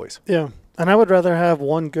 always. Yeah, and I would rather have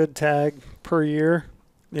one good tag per year,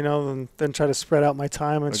 than try to spread out my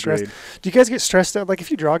time and stress. Agreed. Do you guys get stressed out? Like if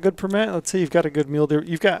you draw a good permit, let's say you've got a good mule deer,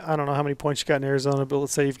 you've got, I don't know how many points you got in Arizona, but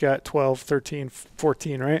let's say you've got 12, 13,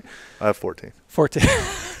 14, right? I have 14. 14.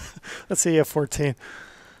 Let's say you have 14.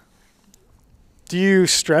 Do you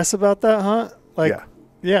stress about that hunt? Like,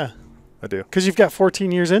 yeah, I do. because you've got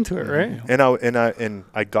 14 years into it, right? Yeah. And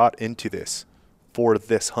I got into this for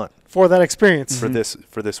this hunt, For that experience. for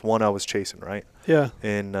this one I was chasing, right? Yeah.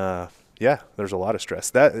 And there's a lot of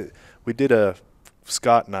stress.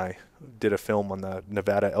 Scott and I did a film on the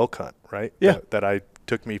Nevada elk hunt, right? Yeah. That I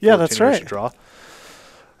took me 14 that's years right. to draw.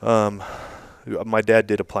 My dad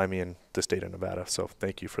did apply me in the state of Nevada, so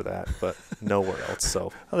thank you for that, but nowhere else.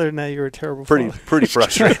 So Other than that, you were a terrible pretty father.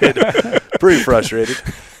 frustrated. Pretty frustrated.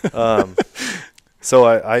 So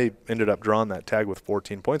I ended up drawing that tag with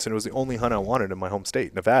 14 points, and it was the only hunt I wanted in my home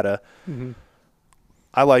state, Nevada. Mm-hmm.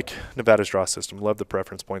 I like Nevada's draw system. Love the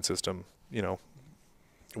preference point system.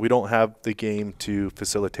 We don't have the game to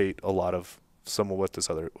facilitate a lot of some of what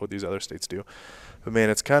these other states do. But man,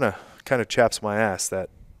 it's kind of chaps my ass that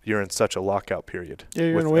you're in such a lockout period. Yeah,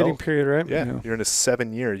 you're with in a waiting elk. period, right? Yeah, you're in a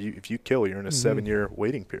 7-year. If you kill, you're in a 7-year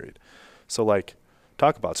waiting period. So like,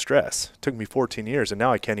 talk about stress. It took me 14 years, and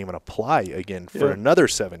now I can't even apply again for another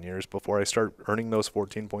 7 years before I start earning those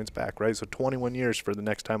 14 points back, right? So 21 years for the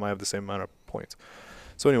next time I have the same amount of points.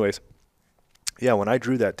 So anyways, when I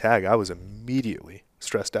drew that tag, I was immediately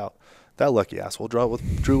stressed out. That lucky asshole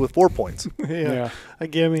drew with 4 points. Yeah. A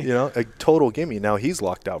gimme. A total gimme. Now he's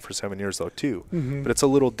locked out for 7 years though too. Mm-hmm. But it's a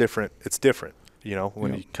little different. It's different,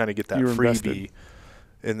 when you kind of get that You're freebie.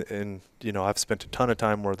 And I've spent a ton of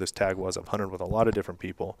time where this tag was. I've hunted with a lot of different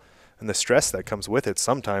people, and the stress that comes with it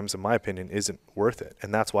sometimes, in my opinion, isn't worth it.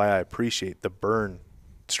 And that's why I appreciate the burn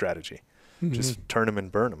strategy. Mm-hmm. Just turn them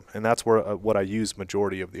and burn them, and that's where what I use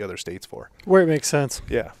majority of the other states for. Where it makes sense.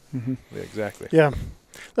 Yeah, Mm-hmm. yeah, exactly. Yeah.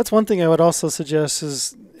 That's one thing I would also suggest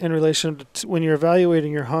is in relation to when you're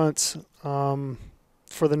evaluating your hunts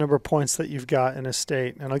for the number of points that you've got in a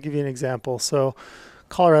state. And I'll give you an example. So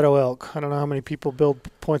Colorado elk. I don't know how many people build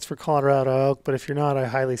points for Colorado elk, but if you're not, I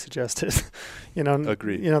highly suggest it.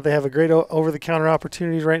 Agreed. They have a great over-the-counter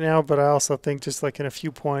opportunities right now, but I also think just like in a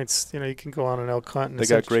few points, you can go on an elk hunt. And They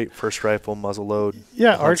got great first rifle, muzzle load.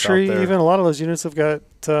 Yeah, hunts out archery. there. Even a lot of those units have got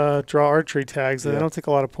draw archery tags, and they don't take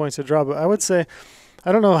a lot of points to draw. But I would say,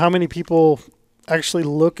 I don't know how many people actually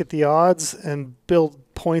look at the odds and build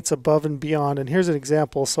points above and beyond. And here's an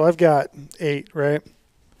example. So I've got 8, right?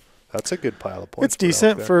 That's a good pile of points. It's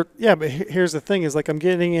decent but here's the thing is like I'm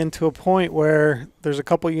getting into a point where there's a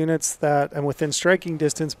couple units that I'm within striking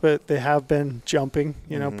distance, but they have been jumping,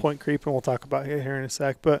 point creep, and we'll talk about it here in a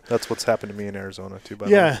sec. But that's what's happened to me in Arizona too, by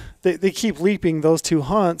the way. Yeah, they keep leaping those 2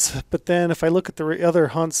 hunts, but then if I look at the other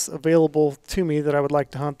hunts available to me that I would like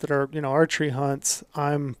to hunt that are, archery hunts,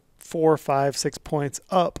 I'm 4, 5, 6 points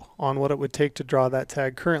up on what it would take to draw that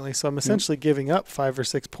tag currently. So I'm essentially giving up 5 or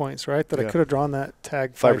 6 points, right? That I could have drawn that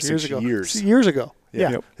tag 5 years ago. Years ago.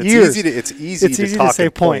 Yeah. Yep. Years. It's easy to talk say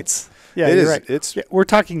in points. Yeah, it you're is. right. We're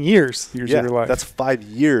talking years. Years of your life. That's 5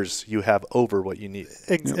 years you have over what you need.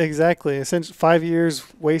 Exactly. Essentially 5 years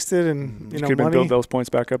wasted and, you could have money. been build those points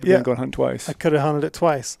back up again and go hunt twice. I could have hunted it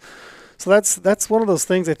twice. So that's one of those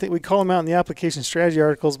things. I think we call them out in the application strategy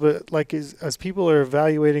articles, but like as people are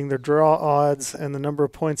evaluating their draw odds and the number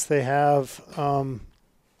of points they have, burn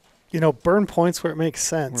points where it makes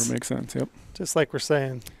sense. Where it makes sense, yep. Just like we're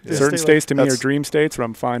saying. Yeah. Certain states to me are dream states where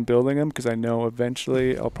I'm fine building them because I know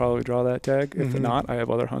eventually I'll probably draw that tag. If not, I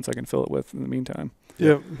have other hunts I can fill it with in the meantime.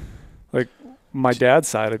 Yep. Like my dad's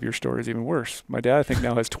side of your story is even worse. My dad, I think,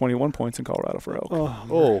 now has 21 points in Colorado for elk.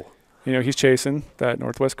 Oh. You know, he's chasing that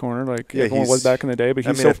northwest corner like Yeah, everyone was back in the day. But I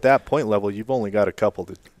he's mean, at that point level, you've only got a couple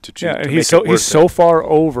to choose. yeah, and to he's make it worth so it. far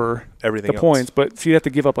over Everything the else. points. But so you have to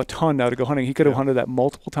give up a ton now to go hunting. He could have Yeah. hunted that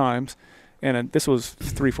multiple times. And this was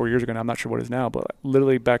 3-4 years ago. Now I'm not sure what it is now, but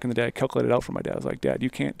literally back in the day, I calculated out for my dad. I was like, Dad, you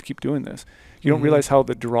can't keep doing this. You don't realize how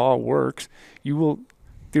the draw works. You will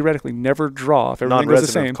theoretically never draw if everything goes the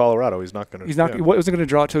Non-resident same. of Colorado, he's not going to. He's not. What wasn't going to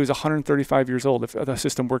draw till he was 135 years old. If the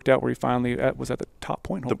system worked out where he finally was at the top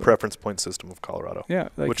point holder. The preference point system of Colorado. Yeah,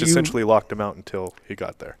 like which essentially locked him out until he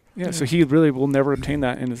got there. Yeah, so he really will never obtain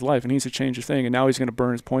that in his life, and he needs to change his thing. And now he's going to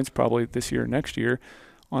burn his points probably this year or next year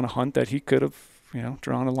on a hunt that he could have,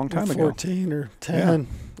 drawn a long time ago. 14 or 10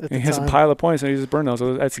 at the And he has a time. pile of points, and he just burned those.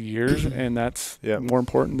 So that's years, and that's Yeah. more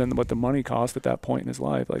important than what the money cost at that point in his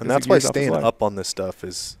life. Like, And it's that's why years off his staying life. up on this stuff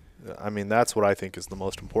is, that's what I think is the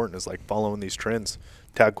most important, is like following these trends,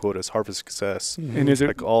 tag quotas, harvest success, And is it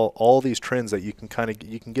like all these trends that you can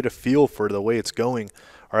you can get a feel for the way it's going.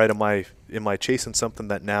 All right, am I chasing something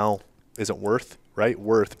that now isn't worth, right?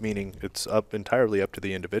 Worth meaning it's entirely up to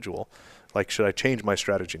the individual. Like, should I change my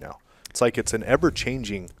strategy now? It's like it's an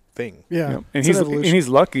ever-changing thing. Yeah. And It's an evolution. he's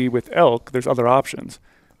lucky with elk. There's other options.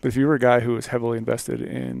 But if you were a guy who was heavily invested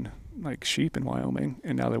in like sheep in Wyoming,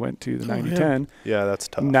 and now they went to the 90-10, Yeah, that's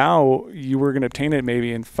tough. now you were going to obtain it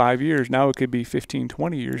maybe in 5 years. Now it could be 15,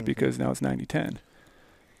 20 years Mhm. because now it's 90-10.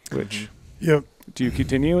 Which Yep. do you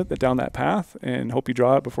continue it down that path and hope you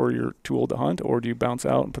draw it before you're too old to hunt, or do you bounce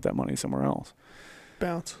out and put that money somewhere else?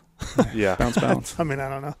 Bounce. Yeah, Bounce. I mean, I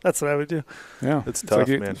don't know. That's what I would do. Yeah, it's tough,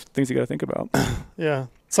 like man. things you got to think about. Yeah.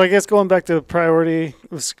 So I guess going back to priority,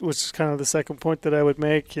 which is kind of the second point that I would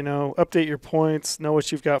make, update your points, know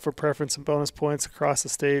what you've got for preference and bonus points across the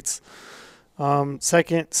states.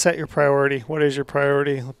 Second, set your priority. What is your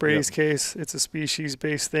priority? Brady's case, it's a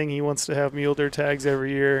species-based thing. He wants to have mule deer tags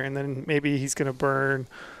every year, and then maybe he's going to burn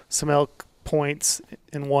some elk points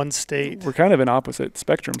in one state. We're kind of in opposite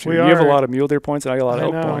spectrums here. We You have a are. lot of mule deer points, and I got a lot of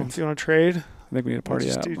elk know. points. Do you want to trade? I think we need to party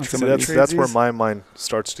just out. do on trade. some of See, these. that's where Tradesies. my mind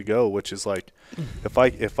starts to go, which is like,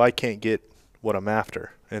 if I can't get what I'm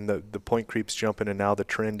after, and the point creeps jumping, and now the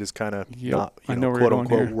trend is kind of Yep. not, I know where you're quote going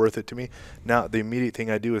unquote here. worth it to me. Now the immediate thing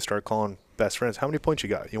I do is start calling best friends. How many points you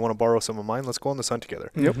got? You want to borrow some of mine? Let's go on this hunt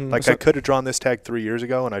together. Yep. Mhm. Like, I could have drawn this tag 3 years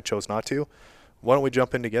ago, and I chose not to. Why don't we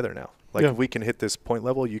jump in together now? Like, Yeah. if we can hit this point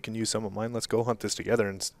level, you can use some of mine. Let's go hunt this together,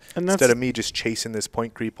 And instead of me just chasing this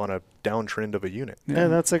point creep on a downtrend of a unit. Yeah.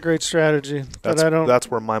 and that's a great strategy. That's but I don't. that's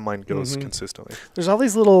where my mind goes Mhm. consistently. There's all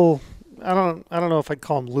these little. I don't know if I'd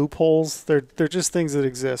call them loopholes. They're just things that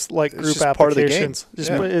exist, like It's group just part of the game. applications.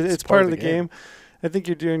 Yeah, It's part of the game. I think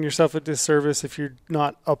you're doing yourself a disservice if you're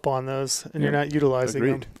not up on those and you're Yeah. not utilizing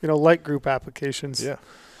Agreed. them. Like group applications. Yeah.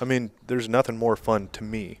 I mean, there's nothing more fun to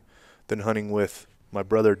me than hunting with my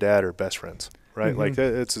brother, dad, or best friends, right? Mhm. Like,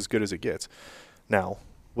 it's as good as it gets. Now,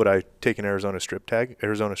 would I take an Arizona strip tag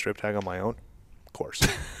on my own? Of course.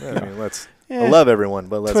 I mean, I love everyone,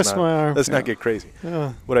 but Twist my arm. let's not get crazy.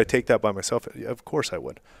 Yeah. Would I take that by myself? Yeah, of course I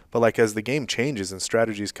would. But like, as the game changes and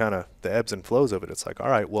strategies kind of the ebbs and flows of it, it's like, all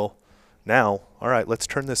right, let's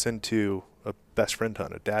turn this into a best friend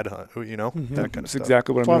hunt, a dad hunt, Mhm. that kind of That's stuff.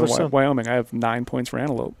 exactly what I'm Father, doing son. in Wyoming. I have 9 points for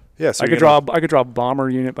antelope. Yeah, so I could draw a bomber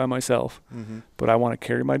unit by myself, but I want to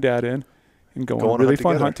carry my dad in and go on a really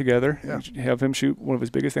fun hunt together. Yeah. Have him shoot one of his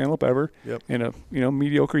biggest antelope ever Yep. in a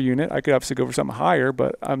mediocre unit. I could obviously go for something higher,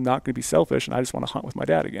 but I'm not going to be selfish, and I just want to hunt with my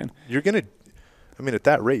dad again. You're gonna, at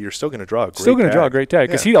that rate, you're still gonna draw a great Still going to draw a tag. great tag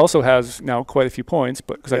because Yeah. he also has now quite a few points,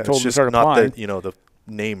 but because I Yeah, told it's him to just start not applying. the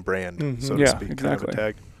name brand, Mhm. so Yeah, to speak, kind exactly. of a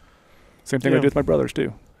tag. Same thing I Yeah. do with my brothers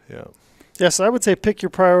too. Yeah. Yeah, so I would say pick your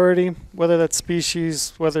priority, whether that's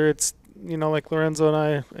species, whether it's, like Lorenzo and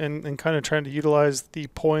I, and kind of trying to utilize the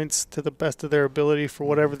points to the best of their ability for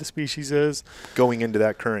whatever the species is. Going into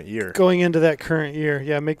that current year. Going into that current year,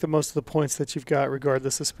 make the most of the points that you've got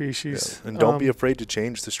regardless of species. Yeah. And don't be afraid to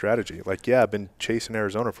change the strategy. Like, I've been chasing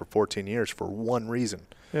Arizona for 14 years for one reason.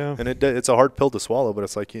 Yeah. And it's a hard pill to swallow, but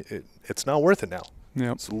it's like, it's not worth it now.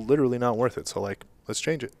 Yeah. It's literally not worth it. So, like, let's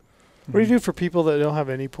change it. What do you do for people that don't have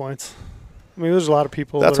any points? I mean, there's a lot of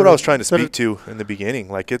people. That's that what I are- was trying to that are- speak to in the beginning.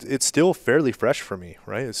 Like, it's still fairly fresh for me,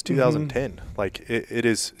 right? It's 2010. Like, it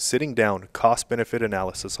is sitting down, cost-benefit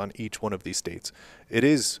analysis on each one of these states.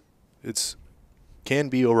 Can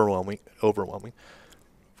be overwhelming.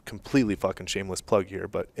 Completely fucking shameless plug here,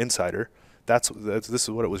 but Insider, this is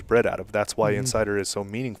what it was bred out of. That's why Insider is so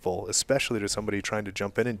meaningful, especially to somebody trying to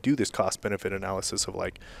jump in and do this cost-benefit analysis of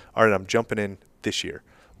like, all right, I'm jumping in this year.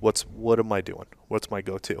 What am I doing? What's my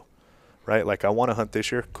go-to? Right? Like, I want to hunt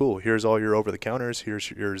this year. Cool. Here's all your over-the-counters.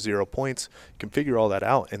 Here's your 0 points. You can figure all that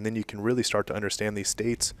out, and then you can really start to understand these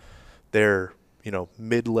states, their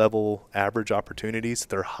mid-level average opportunities.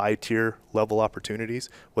 They're high-tier level opportunities.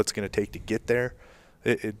 What's going to take to get there?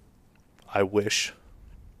 I wish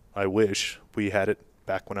we had it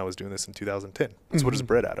back when I was doing this in 2010. That's what it's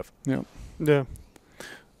bred out of. Yeah. Yeah.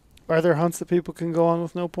 Are there hunts that people can go on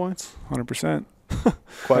with no points? 100%.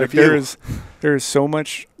 Quite a few. There is so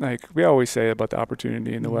much, like we always say about the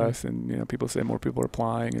opportunity in the West, and people say more people are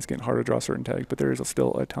applying, it's getting harder to draw certain tags, but there is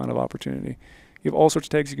still a ton of opportunity. You have all sorts of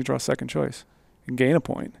tags you can draw second choice. You can gain a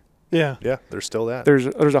point. Yeah. Yeah, there's still that. There's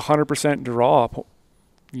 100% draw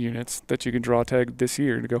units that you can draw tag this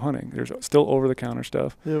year to go hunting. There's still over-the-counter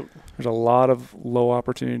stuff. Yep. There's a lot of low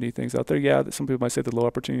opportunity things out there. Yeah, some people might say the low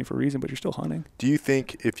opportunity for a reason, but you're still hunting. Do you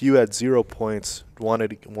think if you had 0 points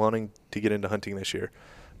wanting to get into hunting this year,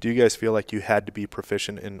 do you guys feel like you had to be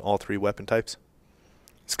proficient in all 3 weapon types?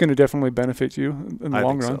 It's going to definitely benefit you in the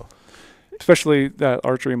long run. So. Especially that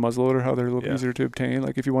archery and muzzleloader, how they're a little easier to obtain.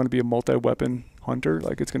 Like if you want to be a multi-weapon hunter,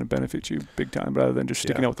 like it's going to benefit you big time rather than just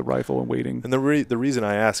sticking out with the rifle and waiting. And the reason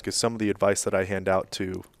I ask is some of the advice that I hand out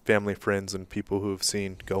to family, friends, and people who have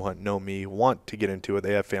seen Go Hunt, know me, want to get into it.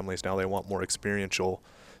 They have families now. They want more experiential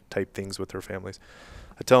type things with their families.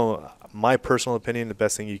 I tell them, my personal opinion, the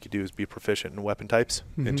best thing you could do is be proficient in weapon types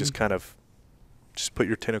and just kind of just put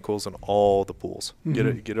your tentacles in all the pools.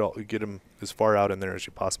 Get them as far out in there as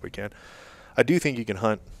you possibly can. I do think you can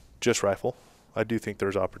hunt just rifle. I do think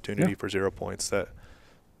there's opportunity for 0 points. That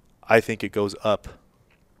I think it goes up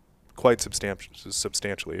quite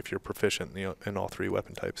substantially if you're proficient in all 3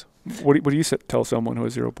 weapon types. What do you tell someone who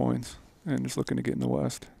has 0 points and is looking to get in the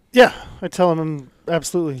West? Yeah, I tell them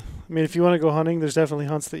absolutely. I mean, if you want to go hunting, there's definitely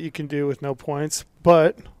hunts that you can do with no points,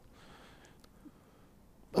 but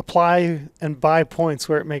apply and buy points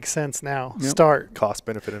where it makes sense now. Yep. Start.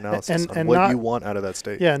 Cost-benefit analysis and on what not, you want out of that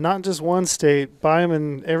state. Yeah, not just one state. Buy them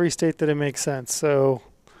in every state that it makes sense. So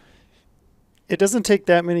it doesn't take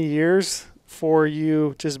that many years for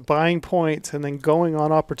you just buying points and then going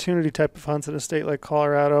on opportunity type of hunts in a state like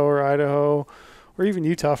Colorado or Idaho or even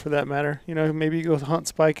Utah for that matter. Maybe you go hunt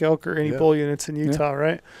spike elk or any bull units in Utah,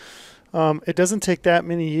 right? It doesn't take that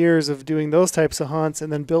many years of doing those types of hunts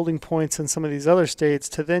and then building points in some of these other states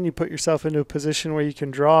to then you put yourself into a position where you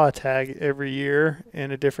can draw a tag every year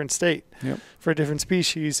in a different state for a different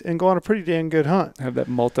species and go on a pretty damn good hunt. Have that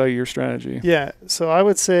multi-year strategy. Yeah. So I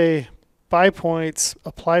would say buy points,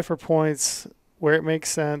 apply for points where it makes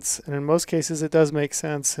sense. And in most cases, it does make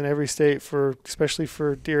sense in every state especially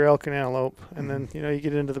for deer, elk, and antelope. And then, you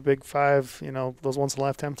get into the big 5, those once in a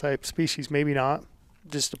lifetime type species, maybe not.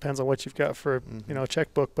 Just depends on what you've got for a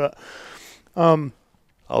checkbook, but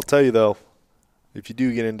I'll tell you though, if you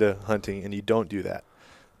do get into hunting and you don't do that,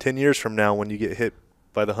 10 years from now when you get hit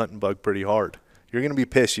by the hunting bug pretty hard, you're going to be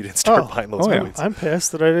pissed you didn't start buying those points. I'm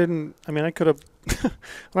pissed that I didn't. I mean, I could have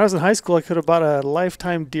when I was in high school, I could have bought a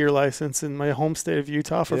lifetime deer license in my home state of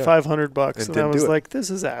Utah for $500, and I was like, this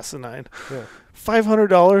is asinine.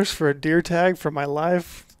 $500 for a deer tag for my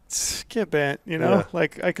life. Get bent,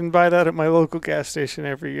 like I can buy that at my local gas station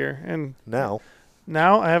every year. And now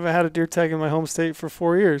I haven't had a deer tag in my home state for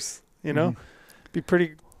 4 years. Be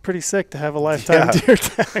pretty sick to have a lifetime deer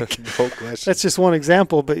tag. No question. That's just one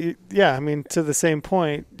example, but I mean, to the same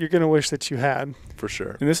point, you're going to wish that you had. For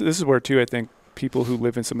sure. And this is where too, I think people who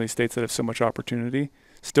live in some of these states that have so much opportunity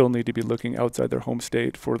still need to be looking outside their home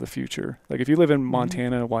state for the future. Like if you live in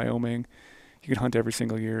Montana, Wyoming, you can hunt every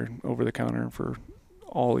single year over the counter for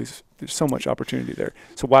there's so much opportunity there.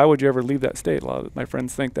 So why would you ever leave that state? A lot of my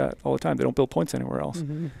friends think that all the time. They don't build points anywhere else.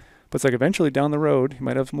 But it's like eventually down the road, you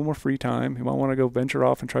might have some more free time. You might want to go venture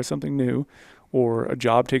off and try something new, or a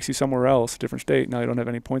job takes you somewhere else, a different state. Now you don't have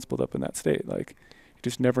any points built up in that state. Like you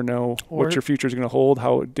just never know what your future is going to hold,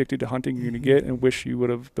 how addicted to hunting you're going to get, and wish you would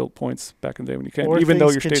have built points back in the day when you can. Even though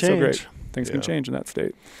your state's so great, things can change in that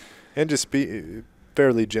state. And just be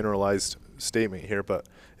fairly generalized statement here, but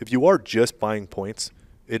if you are just buying points,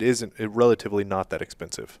 it relatively not that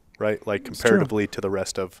expensive, right? Like comparatively to the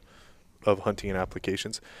rest of hunting and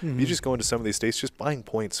applications. If you just go into some of these states, just buying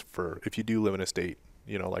points for if you do live in a state,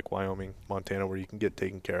 like Wyoming, Montana, where you can get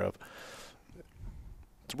taken care of.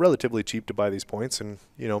 It's relatively cheap to buy these points, and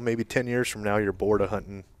maybe 10 years from now you're bored of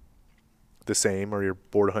hunting the same, or you're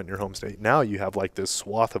bored of hunting your home state. Now you have like this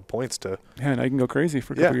swath of points to. Yeah, and I can go crazy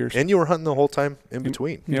for a couple years. And you were hunting the whole time in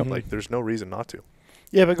between. Yep. Like there's no reason not to.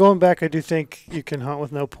 Yeah, but going back, I do think you can hunt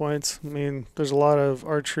with no points. I mean, there's a lot of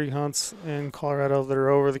archery hunts in Colorado that are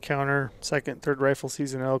over the counter, second, third rifle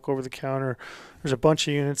season elk over the counter. There's a bunch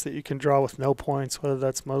of units that you can draw with no points, whether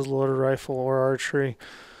that's muzzleloader rifle or archery.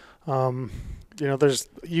 there's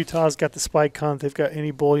Utah's got the spike hunt. They've got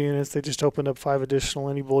any bull units. They just opened up 5 additional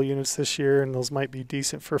any bull units this year, and those might be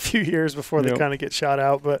decent for a few years before they kind of get shot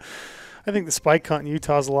out. But I think the spike hunt in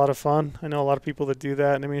Utah is a lot of fun. I know a lot of people that do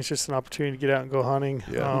that, and I mean it's just an opportunity to get out and go hunting.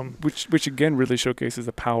 Yeah. Which again really showcases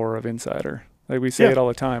the power of Insider. Like we say it all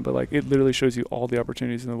the time, but like it literally shows you all the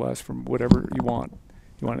opportunities in the West from whatever you want.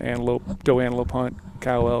 You want an antelope, doe antelope hunt,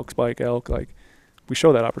 cow elk, spike elk. Like we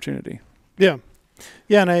show that opportunity. Yeah,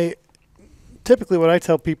 yeah, and I typically what I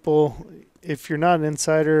tell people, if you're not an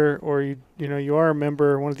insider or you are a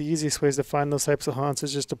member, one of the easiest ways to find those types of hunts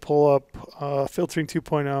is just to pull up Filtering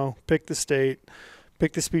 2.0, pick the state,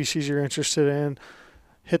 pick the species you're interested in,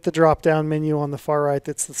 hit the drop-down menu on the far right.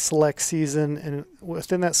 That's the select season, and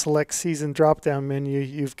within that select season drop-down menu,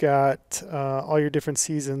 you've got all your different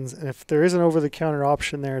seasons. And if there is an over-the-counter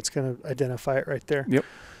option there, it's going to identify it right there. Yep.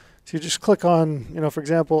 So you just click on, for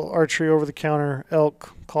example, archery over-the-counter,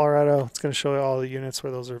 elk, Colorado. It's going to show you all the units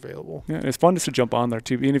where those are available. Yeah, and it's fun just to jump on there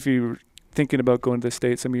too. Even if you're thinking about going to the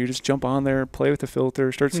States, I mean, you just jump on there, play with the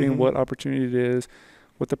filter, start seeing what opportunity it is,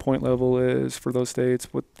 what the point level is for those states,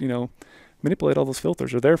 manipulate all those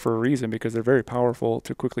filters. They're there for a reason because they're very powerful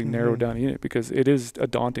to quickly narrow down a unit, because it is a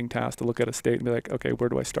daunting task to look at a state and be like, okay, where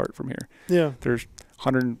do I start from here? Yeah. There's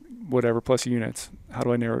 100 whatever plus units. How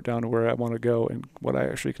do I narrow it down to where I want to go and what I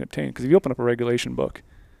actually can obtain? Because if you open up a regulation book,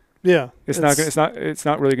 it's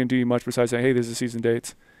not really going to do you much besides saying, hey, there's the season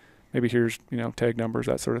dates. Maybe here's, tag numbers,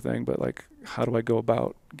 that sort of thing. But like, how do I go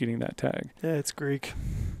about getting that tag? Yeah, it's Greek.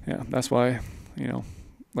 Yeah, that's why,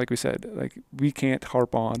 like we said, like we can't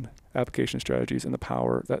harp on application strategies and the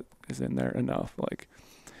power that is in there enough. Like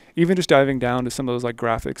even just diving down to some of those like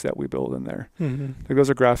graphics that we build in there. Like those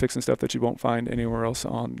are graphics and stuff that you won't find anywhere else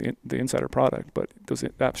on the Insider product, but those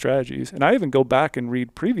app strategies. And I even go back and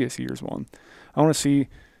read previous year's one. I want to see,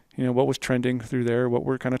 what was trending through there, what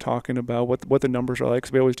we're kind of talking about, what the numbers are like.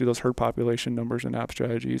 Because we always do those herd population numbers and app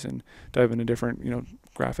strategies and dive into different,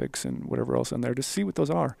 graphics and whatever else in there to see what those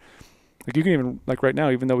are. Like you can even, like right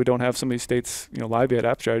now, even though we don't have some of these states, live yet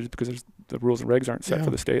app strategies because the rules and regs aren't set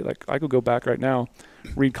for the state. Like I could go back right now,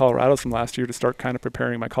 read Colorado's from last year to start kind of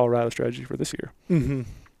preparing my Colorado strategy for this year.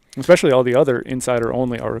 Especially all the other Insider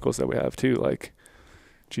only articles that we have too. Like,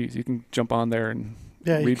 geez, you can jump on there and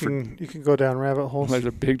read you can go down rabbit holes. There's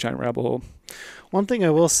a big giant rabbit hole. One thing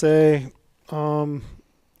I will say, a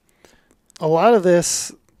lot of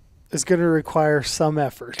this is going to require some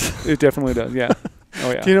effort. It definitely does. Yeah. Oh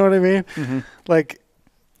yeah. Do you know what I mean? Like,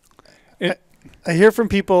 I hear from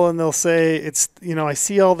people and they'll say it's, I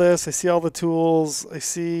see all this, I see all the tools, I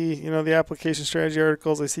see, the application strategy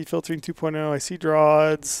articles, I see Filtering 2.0, I see draw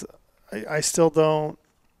odds. I still don't,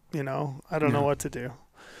 I don't know what to do.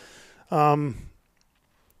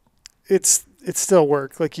 It's still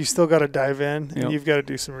work. Like you still got to dive in and you've got to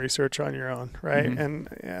do some research on your own. Right.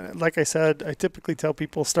 And like I said, I typically tell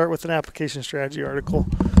people start with an application strategy article,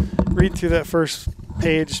 read through that first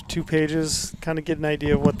page, 2 pages, kind of get an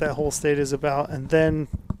idea of what that whole state is about, and then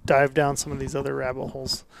dive down some of these other rabbit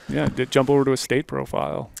holes. Yeah, jump over to a state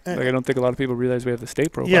profile. Like I don't think a lot of people realize we have the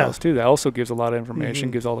state profiles too. That also gives a lot of information,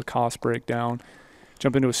 gives all the cost breakdown.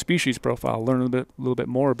 Jump into a species profile, learn a little bit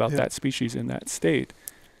more about that species in that state.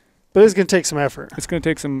 But it's going to take some effort. It's going to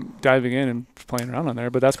take some diving in and playing around on there,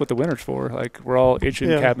 but that's what the winter's for. Like we're all itching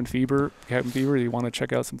cabin fever. You want to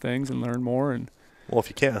check out some things and learn more. And well, if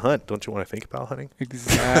you can't hunt, don't you want to think about hunting?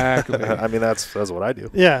 Exactly. I mean, that's what I do.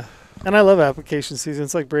 Yeah, and I love application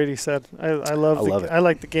seasons. Like Brady said, I love it. I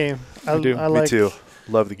like the game. Me too.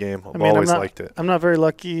 Love the game. I've always liked it. I'm not very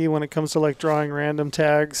lucky when it comes to like drawing random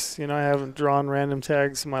tags. I haven't drawn random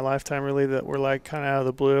tags in my lifetime really that were like kind of out of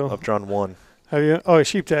the blue. I've drawn one. Have you? Oh, a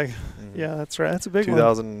sheep tag. Yeah, that's right. That's a big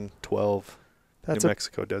 2012 one. New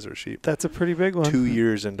Mexico desert sheep. That's a pretty big one. 2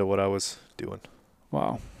 years into what I was doing.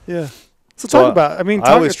 Wow. Yeah. So talk about.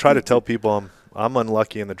 I always try to tell people I'm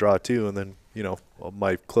unlucky in the draw too, and then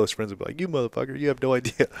my close friends would be like, "You motherfucker, you have no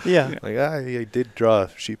idea." Yeah. Like I did draw a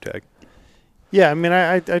sheep tag. Yeah, I mean,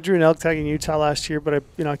 I drew an elk tag in Utah last year, but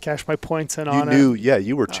I cashed my points in on it.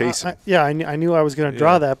 You were chasing. I knew I was going to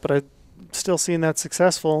draw that, but I still seeing that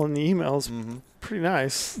successful in the emails. Pretty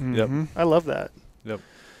nice. Yep. I love that. Yep.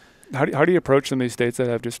 How do you approach some of these states that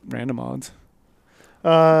have just random odds?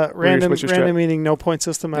 Random meaning no point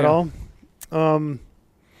system at all.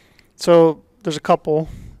 So there's a couple,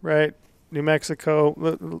 right? New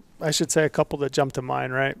Mexico, I should say a couple that jump to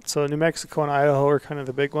mind, right? So New Mexico and Idaho are kind of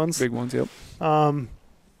the big ones. Big ones, yep.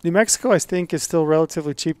 New Mexico, I think, is still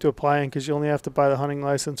relatively cheap to apply in because you only have to buy the hunting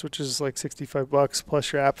license, which is like $65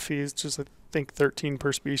 plus your app fees, which is I think $13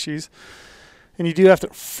 per species. And you do have to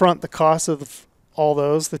front the cost of all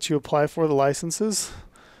those that you apply for, the licenses.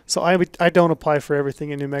 So I don't apply for everything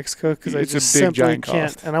in New Mexico because I It's a just big, simply giant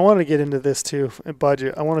can't. cost. And I want to get into this too,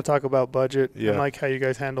 budget. I want to talk about budget Yeah. and like how you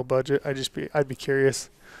guys handle budget. I'd be curious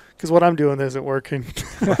because what I'm doing isn't working.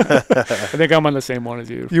 I think I'm on the same one as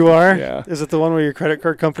you. You are? Yeah. Is it the one where your credit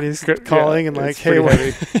card company's Yeah, calling and like, it's hey,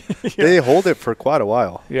 pretty heavy. They hold it for quite a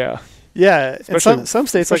while. Yeah. yeah. And Especially- some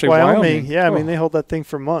states like especially Wyoming, Wyoming. yeah, I mean Oh. they hold that thing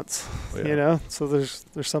for months. Yeah. You know, so there's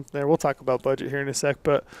something there. We'll talk about budget here in a sec,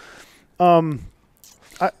 but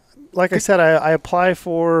like I said, I apply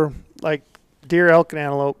for like deer, elk, and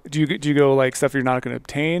antelope. Do you go like stuff you're not going to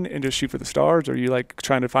obtain and just shoot for the stars, or are you like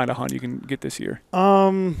trying to find a hunt you can get this year?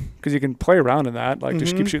 Because you can play around in that, like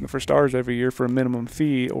just keep Mhm. shooting for stars every year for a minimum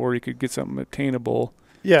fee, or you could get something obtainable,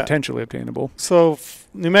 Yeah. potentially obtainable. So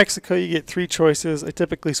New Mexico, you get 3 choices. I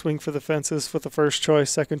typically swing for the fences with the first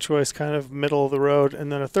choice, second choice, kind of middle of the road,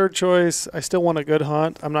 and then a third choice. I still want a good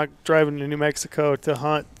hunt. I'm not driving to New Mexico to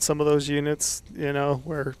hunt some of those units, you know,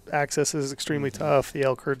 where access is extremely tough. The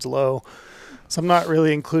elk herd's low. So I'm not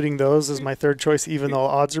really including those as my third choice, even though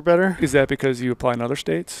odds are better. Is that because you apply in other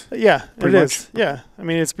states? Yeah, Pretty it much. is. Yeah. I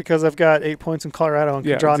mean, it's because I've got 8 points in Colorado and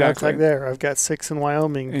Yeah, can draw exactly. no tag there. I've got 6 in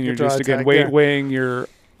Wyoming. And you're can draw just a tag again there. weighing your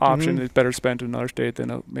option Mhm. is better spent in another state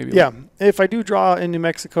than maybe. Yeah. If I do draw in New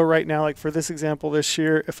Mexico right now, like for this example this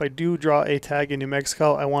year, if I do draw a tag in New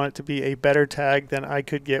Mexico, I want it to be a better tag than I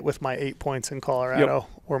could get with my 8 points in Colorado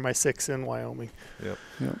or my 6 in Wyoming. Yep.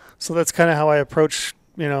 Yep. So that's kind of how I approach,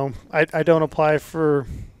 you know, I don't apply for,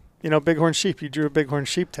 you know, bighorn sheep. You drew a bighorn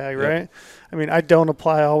sheep tag, Yep. right? I mean, I don't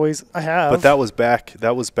apply always. I have. But that was back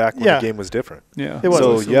when Yeah. the game was different. Yeah. It was.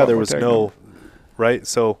 So It's a yeah, lot there more was tag no right.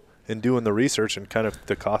 So in doing the research and kind of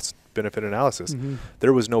the cost benefit analysis, Mhm.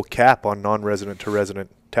 there was no cap on non-resident to resident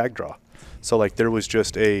tag draw. So like there was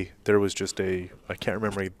just a I can't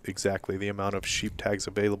remember exactly the amount of sheep tags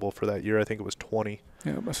available for that year. I think it was 20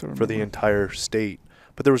 Yeah, I sort of for the remember. entire state.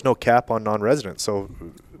 But there was no cap on non-residents. So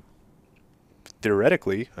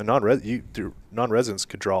theoretically, non-residents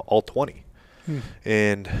could draw all 20. Hmm.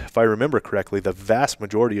 And if I remember correctly, the vast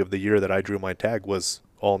majority of the year that I drew my tag was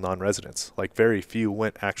all non-residents. Like very few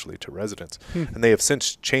went actually to residents. Hmm. And they have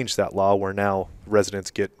since changed that law where now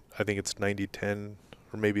residents get, I think it's 90-10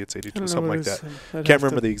 or maybe it's I 82, don't know something what like it is. that. I'd Can't have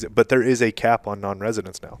remember to- the exact, but there is a cap on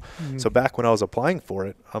non-residents now. Mhm. So back when I was applying for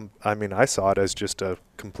it, I mean, I saw it as just a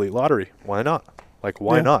complete lottery. Why not? Like,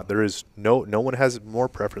 why Yeah. not? There is no one has more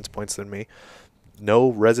preference points than me.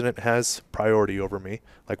 No resident has priority over me.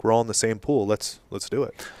 Like, we're all in the same pool. Let's do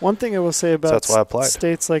it. One thing I will say about that's why I applied.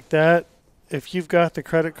 states like that, if you've got the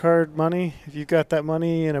credit card money, if you've got that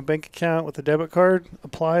money in a bank account with a debit card,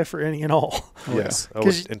 apply for any and all. Oh, Yes, I would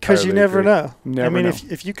Because entirely you never agree. know. Never I mean, know.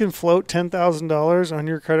 if you can float $10,000 on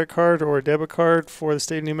your credit card or a debit card for the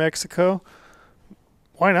state of New Mexico,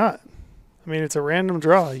 why not? I mean, it's a random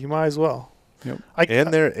draw. You might as well. Yep.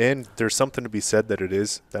 And there's something to be said that it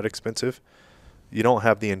is that expensive. You don't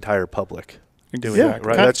have the entire public doing Yeah, that,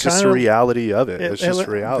 right? kind- That's just the kinda- that's just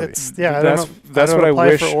reality. It's, yeah, I That's- don't, that's I don't what I apply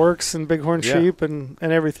wish- for orcs and bighorn Yeah. sheep and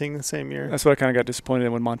everything the same year. That's what I kind of got disappointed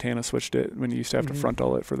in when Montana switched it, when you used to have Mhm. to front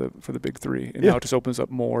all it for the big 3, and Yeah. now it just opens up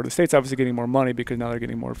more. The state's obviously getting more money because now they're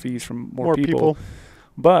getting more fees from more people. people.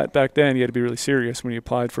 But back then, you had to be really serious when you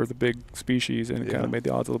applied for the big species, and it kind Yeah. of made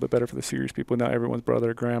the odds a little bit better for the serious people. Now everyone's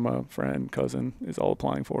brother, grandma, friend, cousin is all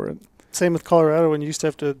applying for it. Same with Colorado when you used to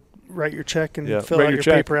have to write your check and Yeah. fill Write out your your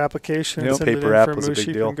check. paper application and Yep. send it Paper in app for a was a moose big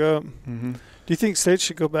sheep deal. and goat. Mm-hmm. Do you think states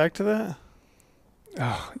should go back to that?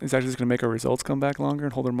 Oh, is that just going to make our results come back longer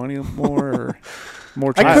and hold our money more, or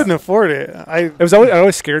more? I time? couldn't afford it. It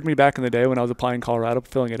always scared me back in the day when I was applying in Colorado,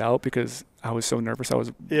 filling it out, because I was so nervous I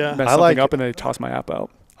was Yeah. mess I something like up and they toss my app out.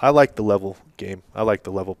 I like the level game. I like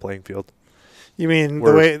the level playing field. You mean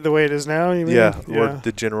Where- the way it is now? You mean? Yeah, or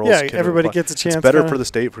the generals. Yeah, can everybody apply. gets a chance. It's better kinda. for the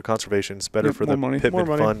state for conservation. It's better Yep, for more the money. Pittman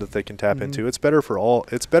More money. fund that they can tap Mhm. into. It's better for all.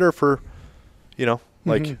 It's better for,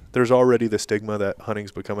 like Mhm. there's already the stigma that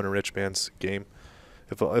hunting's becoming a rich man's game.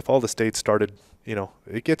 If all the states started,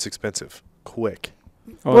 it gets expensive quick.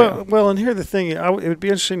 Oh, well, and here the thing, it would be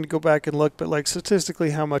interesting to go back and look, but like statistically,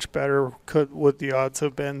 how much better would the odds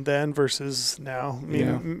have been then versus now? I mean,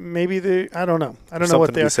 Yeah. maybe I don't know. I don't know Something what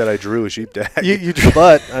to they be are. said. I drew a sheep tag, You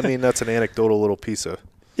but I mean that's an anecdotal little piece of.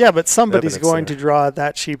 Yeah, but somebody's Evidence going there. to draw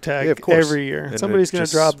that sheep tag Yeah, of course. every year. And Somebody's it going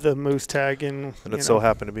to just- drop the moose tag And you it so know.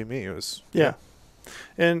 happened to be me. It was Yeah.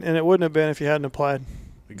 And it wouldn't have been if you hadn't applied.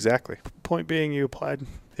 exactly. Point being, you applied.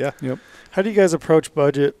 Yeah. Yep. How do you guys approach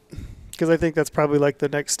budget? Because I think that's probably like the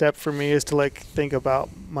next step for me is to like think about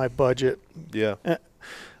my budget. Yeah.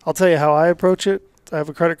 I'll tell you how I approach it. I have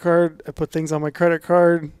a credit card. I put things on my credit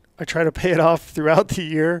card. I try to pay it off throughout the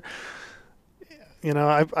year. you know,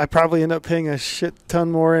 I probably end up paying a shit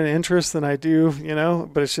ton more in interest than I do, you know,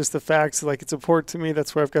 but it's just the facts. Like, it's important to me.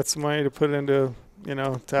 That's where I've got some money to put into, you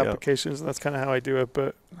know, to applications. And that's kind of how I do it.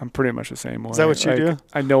 But I'm pretty much the same way. Is that what you do?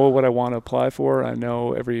 I know what I want to apply for. I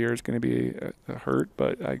know every year is going to be a hurt,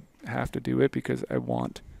 but I have to do it because I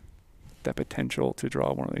want that potential to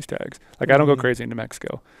draw one of these tags. Like, I don't go crazy into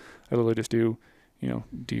Mexico. I literally just do, you know,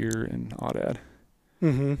 deer and aoudad.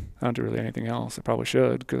 Mm-hmm. I don't do really anything else. I probably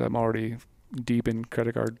should because I'm already deep in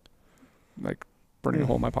credit card, like burning a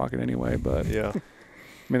hole in my pocket anyway. But Yeah.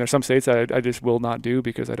 I mean, there's some states I just will not do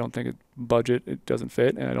because I don't think it doesn't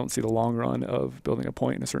fit, and I don't see the long run of building a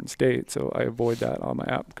point in a certain state. So I avoid that on my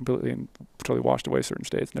app completely and totally washed away certain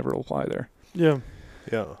states. Never will apply there. Yeah.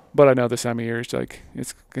 Yeah. But I know this time of year it's like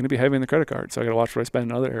it's going to be heavy in the credit card, so I got to watch what I spend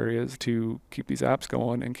in other areas to keep these apps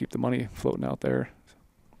going and keep the money floating out there.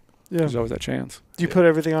 Yeah. There's always that chance. Do you put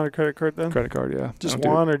everything on a credit card then? Credit card, yeah. Just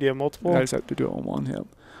one, or do you have multiple? I just have to do it on one. Yeah.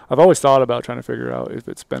 I've always thought about trying to figure out if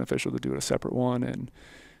it's beneficial to do a separate one and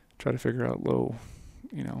try to figure out low,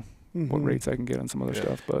 you know, what rates I can get on some other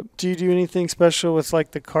stuff. But do you do anything special with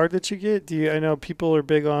like the card that you get? I know people are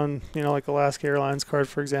big on, you know, like Alaska Airlines card,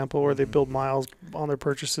 for example, where they build miles on their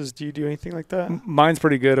purchases. Do you do anything like that? Mine's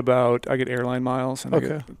pretty good about, I get airline miles and I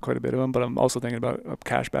get quite a bit of them, but I'm also thinking about a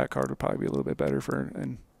cashback card would probably be a little bit better for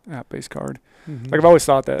an app-based card. Like, I've always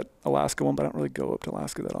thought that Alaska one, but I don't really go up to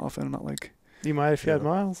Alaska that often. I'm not like, you might if you had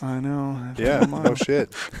miles. I know. Yeah, no shit.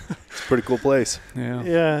 It's a pretty cool place. Yeah.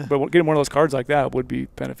 Yeah. But getting one of those cards like that would be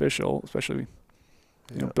beneficial, especially,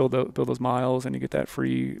 you know, build those miles and you get that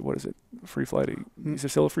free, what is it, free flight. Is there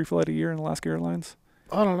still a free flight a year in Alaska Airlines?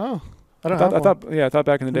 I don't know. I thought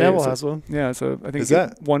back in the day. Neville has one. Yeah, so I think is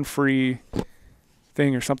that one free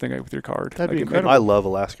thing or something with your card. That'd be incredible. I love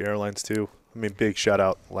Alaska Airlines too. I mean, big shout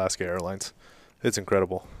out Alaska Airlines. It's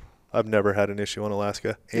incredible. I've never had an issue on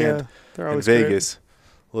Alaska. And they're always in Vegas,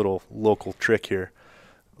 little local trick here.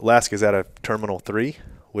 Alaska's at a Terminal 3,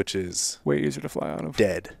 which is way easier to fly out of.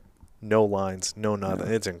 Dead. No lines, no nothing.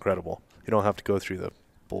 Yeah. It's incredible. You don't have to go through the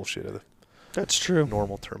bullshit of the That's true.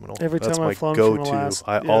 normal terminal. Every That's time my I've flown go-to. from Alaska,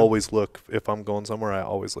 I always look, if I'm going somewhere, I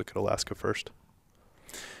always look at Alaska first.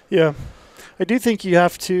 Yeah. I do think you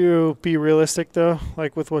have to be realistic, though,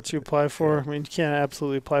 like with what you apply for. I mean, you can't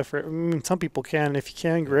absolutely apply for it. I mean, some people can. If you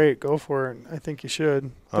can, great, go for it. I think you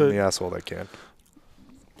should. I'm the asshole that can.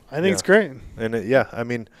 I think it's great. And I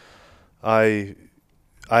mean, I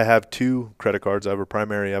have two credit cards. I have a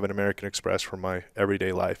primary, I have an American Express for my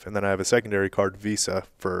everyday life. And then I have a secondary card, Visa,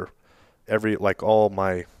 for all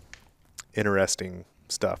my interesting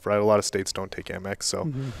stuff, right? A lot of states don't take Amex.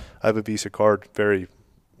 So I have a Visa card,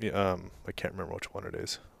 I can't remember which one it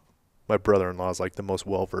is. My brother-in-law is like the most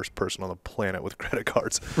well-versed person on the planet with credit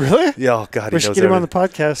cards. Really? Yeah. Oh God, we should get him on the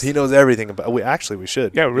podcast. He knows everything about. We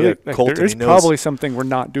should. Yeah, really. Yeah, Colton, there's probably something we're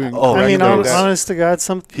not doing. Oh, I mean, honest to God,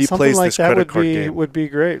 something like that would be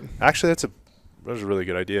great. Actually, that was a really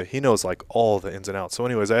good idea. He knows like all the ins and outs. So,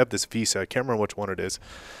 anyways, I have this Visa. I can't remember which one it is,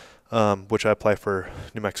 which I apply for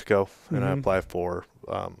New Mexico, and I apply for.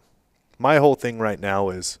 My whole thing right now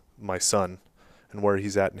is my son and where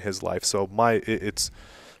he's at in his life. So it's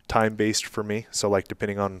time-based for me. So like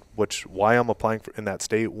depending on why I'm applying for in that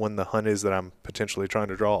state, when the hunt is that I'm potentially trying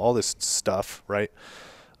to draw, all this stuff, right?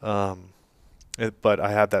 But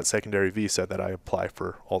I have that secondary Visa that I apply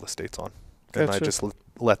for all the states on. And I just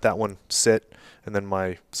let that one sit, and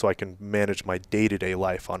then so I can manage my day-to-day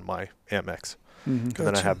life on my Amex. And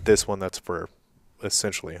then I have this one that's for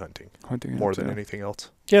essentially hunting more than anything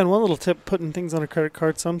else. Yeah, and one little tip, putting things on a credit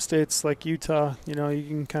card, some states like Utah, you know, you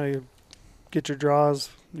can kind of get your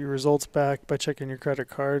results back by checking your credit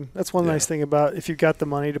card. That's one nice thing about if you've got the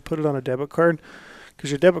money to put it on a debit card,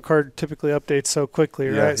 because your debit card typically updates so quickly,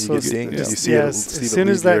 right? So you see as soon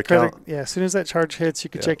as that charge hits, you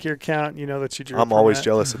can check your account, you know that you drew. I'm always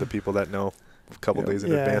jealous of the people that know a couple days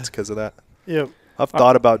in advance because of that. Yep. I've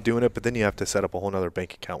thought about doing it, but then you have to set up a whole other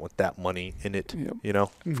bank account with that money in it. Yep. You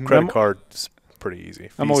know, credit card's pretty easy.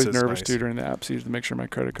 I'm always nervous too during the app season to make sure my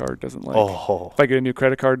credit card doesn't if I get a new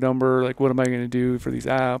credit card number, like what am I going to do for these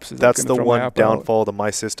apps? That's the one downfall to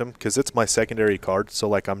my system, because it's my secondary card. So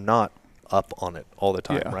like I'm not up on it all the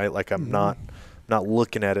time, right? Like I'm not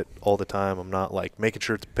looking at it all the time. I'm not like making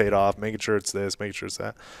sure it's paid off, making sure it's this, making sure it's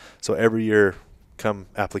that. So every year, come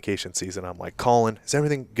application season, I'm like calling, is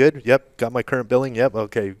everything good? Yep. Got my current billing? Yep.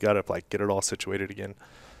 Okay. Got to get it all situated again.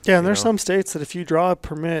 Yeah, and there's some states that if you draw a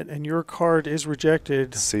permit and your card is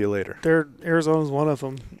rejected, see you later. Arizona's one of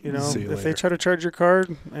them. You know, if they try to charge your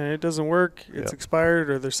card and it doesn't work, it's expired,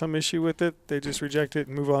 or there's some issue with it, they just reject it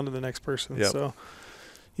and move on to the next person. So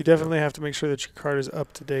You definitely have to make sure that your card is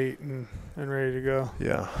up to date and ready to go.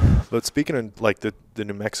 Yeah. But speaking of like the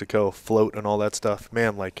New Mexico float and all that stuff,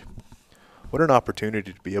 man, like what an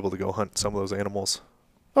opportunity to be able to go hunt some of those animals.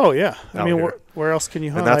 Oh yeah, I Out mean, here. where else can you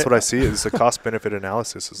hunt? And that's what I see is the cost benefit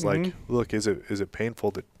analysis is like, Mhm. look, is it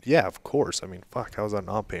painful? Yeah, of course. I mean, fuck, how is that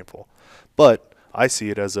not painful? But I see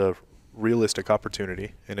it as a realistic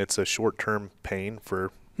opportunity, and it's a short-term pain for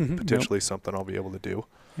potentially something I'll be able to do.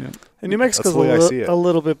 Yeah. And New Mexico's the way I see it. a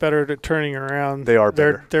little bit better at turning around They are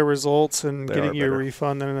better. their results and They getting are you a better.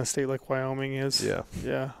 refund than in a state like Wyoming is. Yeah.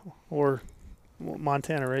 Yeah. Or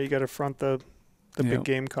Montana, right? You got to front the Yeah. big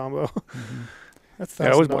game combo. Mhm. That's Yeah,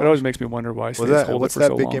 it $1,000. always makes me wonder why Was states that hold what's it for that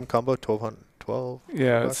so big long. game combo? 12?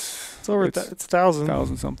 Yeah, bucks? It's over. It's 1,000.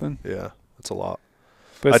 1,000 something. Yeah, that's a lot.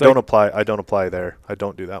 But I it's don't like, apply. I don't apply there. I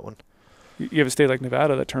don't do that one. you have a state like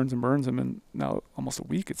Nevada that turns and burns them in now almost a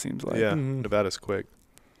week. It seems like. Yeah, Mhm. Nevada's quick.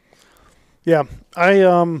 Yeah,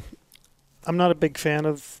 I'm not a big fan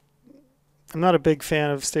of. I'm not a big fan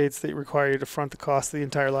of states that require you to front the cost of the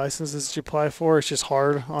entire licenses that you apply for. It's just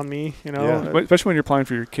hard on me, you know. Yeah. But especially when you're applying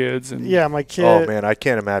for your kids and Yeah, my kid. Oh man, I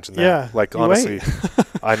can't imagine that. Yeah, Like you honestly,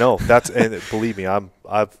 I know that's and believe me, I've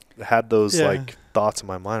had those Yeah. like thoughts in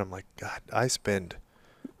my mind. I'm like, God,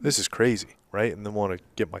 this is crazy, right? And then want to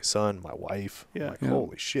get my son, my wife. I'm Yeah. like, Yeah.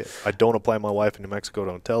 holy shit! I don't apply my wife in New Mexico.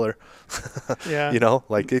 Don't tell her. Yeah. You know,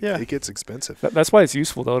 like it, Yeah. it gets expensive. That's why it's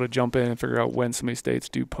useful though to jump in and figure out when some of these states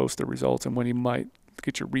do post their results and when you might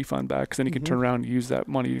get your refund back, because then you can turn Mhm. around and use that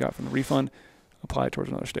money you got from the refund, apply it towards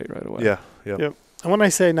another state right away. Yeah, yeah, Yep. And when I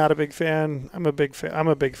say not a big fan, I'm a big fan. I'm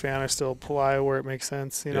a big fan. I still apply where it makes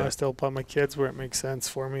sense. You know, Yeah. I still apply my kids where it makes sense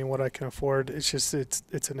for me and what I can afford. It's just it's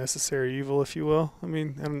a necessary evil, if you will. I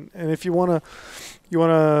mean, and if you wanna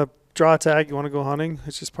draw a tag, you wanna go hunting.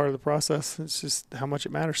 It's just part of the process. It's just how much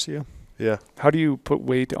it matters to you. yeah. How do you put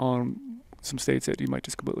weight on some states that you might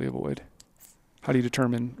just completely avoid? How do you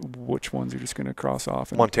determine which ones you're just going to cross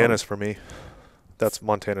off? And Montana's for me.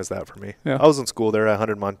 Montana's that for me. Yeah. I was in school there. I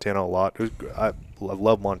hunted Montana a lot. I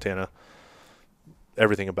love Montana.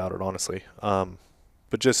 Everything about it, honestly.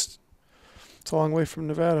 But just It's a long way from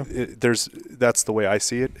Nevada. that's the way I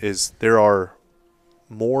see it. Is there are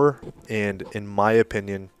more and, in my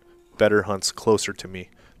opinion, better hunts closer to me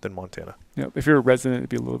than Montana. Yeah, if you're a resident, it'd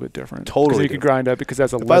be a little bit different. Totally 'Cause you could different. grind up because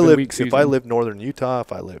that's a If I 11-week season. if I lived northern Utah,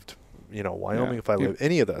 if I lived Wyoming, Yeah. if I Yeah. lived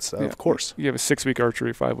any of that stuff, Yeah. of course. You have a 6-week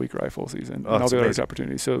archery, 5-week rifle season, Oh, and all it's the other amazing.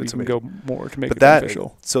 opportunities, so It's you can go more to make But it that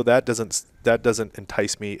beneficial. so that doesn't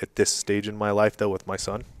entice me at this stage in my life though with my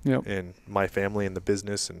son Yep. and my family and the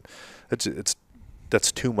business, and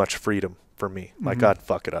that's too much freedom for me. Like Mhm. I'd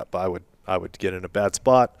fuck it up. I would get in a bad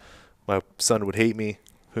spot. My son would hate me.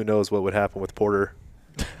 Who knows what would happen with Porter?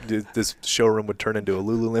 This showroom would turn into a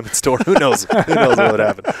Lululemon store. Who knows? Who knows what would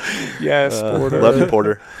happen? Yes, Porter. Love you,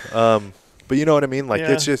 Porter. But you know what I mean? Like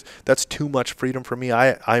Yeah. it's just that's too much freedom for me.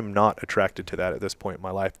 I'm not attracted to that at this point in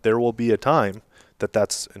my life. There will be a time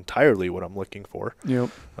that's entirely what I'm looking for. Yep.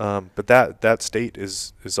 But that state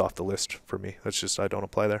is off the list for me. That's just I don't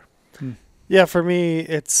apply there. Hmm. Yeah, for me,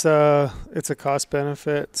 it's a cost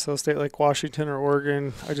benefit. So a state like Washington or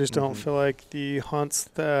Oregon, I just don't Mhm. feel like the hunts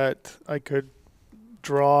that I could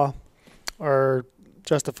draw are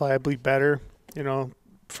justifiably better, you know,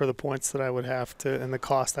 for the points that I would have to and the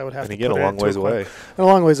cost I would have And to again, a put long into ways a plan. away. A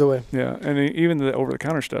long ways away. Yeah, and even the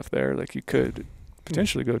over-the-counter stuff there, like you could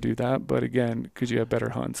potentially go do that, but again, because you have better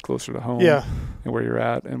hunts closer to home Yeah. and where you're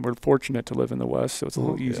at, and we're fortunate to live in the West, so it's a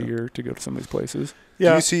little Yeah. easier to go to some of these places.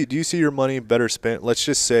 Yeah. Do you see your money better spent? Let's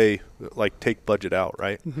just say, like, take budget out,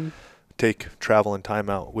 right? Mm-hmm. Take travel and time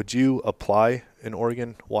out. Would you apply in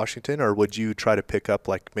Oregon, Washington, or would you try to pick up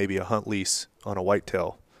like maybe a hunt lease on a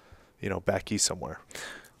whitetail, back east somewhere?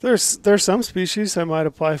 There's some species I might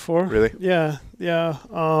apply for. Really? Yeah.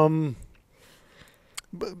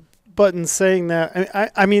 But in saying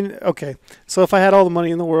that, I mean, okay. So if I had all the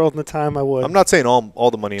money in the world and the time, I would. I'm not saying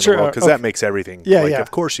all the money in Sure, the world because okay. that makes everything. Yeah, like, yeah. Of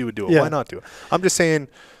course you would do it. Yeah. Why not do it? I'm just saying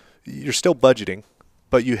you're still budgeting,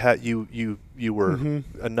 but you were Mhm.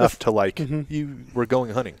 enough to like Mhm. you were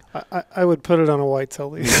going hunting. I would put it on a whitetail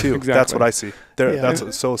Me lease. too. Exactly. That's what I see. There. Yeah.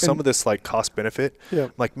 So some of this like cost benefit. Yeah.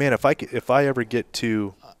 Like man, if I ever get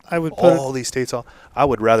to I would put all these states, I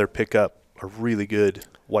would rather pick up a really good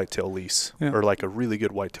whitetail lease Yeah. or like a really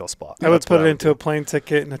good whitetail spot. I would That's put what it into do. a plane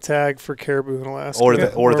ticket and a tag for caribou in Alaska. Or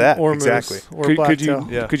that- or that, moose, exactly. or Could blacktail.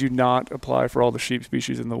 you Yeah. could you not apply for all the sheep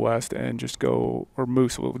species in the West and just go, or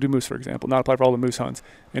moose? We'll do moose for example. Not apply for all the moose hunts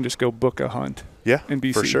and just go book a hunt Yeah, in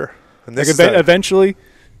BC for sure. And Like this is that- eventually,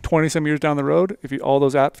 20 some years down the road, if you all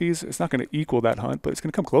those app fees, it's not going to equal that hunt, but it's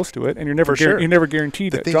going to come close to it, and you're never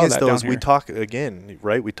guaranteed the to draw thing is, that though, down is here. we talk again,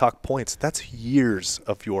 right? We talk points. That's years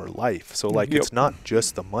of your life. So like, it's not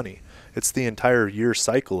just the money; it's the entire year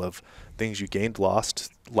cycle of things you gained,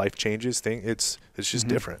 lost, life changes. It's just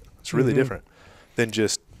different. It's really different than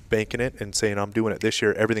just banking it and saying I'm doing it this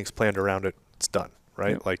year. Everything's planned around it. It's done,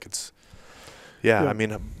 right? Yep. Like it's. Yeah, I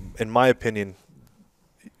mean, in my opinion,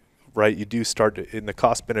 right, you do start to, in the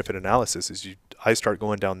cost-benefit analysis, I start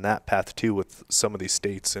going down that path too with some of these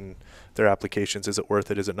states and their applications. Is it worth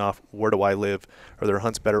it? Is it not? Where do I live? Are their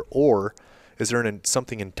hunts better? Or is there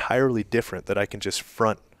something entirely different that I can just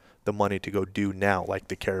front the money to go do now, like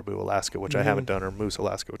the Caribou Alaska, which I haven't done, or Moose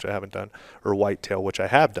Alaska, which I haven't done, or Whitetail, which I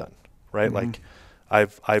have done, right? Like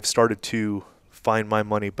I've started to find my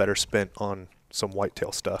money better spent on some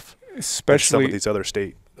whitetail stuff. Especially some of these other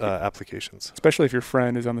state applications. Especially if your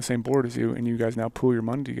friend is on the same board as you and you guys now pool your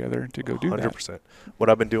money together to go do 100%. that. What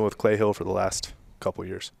I've been doing with Clay Hill for the last couple of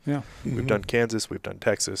years. Yeah. We've done Kansas. We've done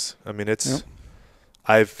Texas. I mean,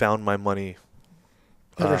 I've found my money.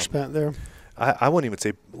 Better spent there. I wouldn't even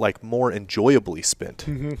say like more enjoyably spent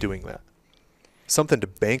doing that. Something to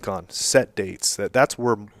bank on, set dates. That's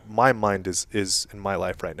where my mind is in my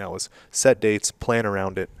life right now, is set dates, plan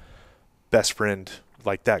around it, best friend,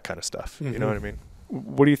 like that kind of stuff. You know what I mean?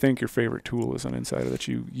 What do you think your favorite tool is on Insider that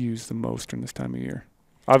you use the most during this time of year?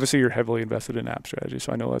 Obviously, you're heavily invested in app strategy,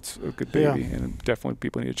 so I know that's a good baby, and definitely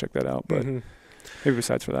people need to check that out. But maybe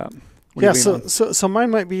besides for that, so mine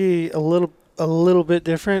might be a little bit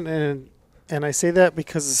different, and I say that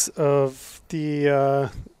because of the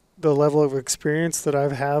level of experience that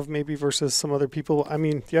I have maybe versus some other people. I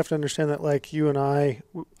mean, you have to understand that like you and I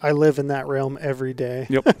live in that realm every day.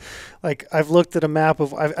 Yep. Like I've looked at a map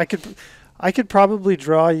of I could probably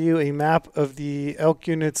draw you a map of the elk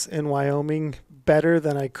units in Wyoming better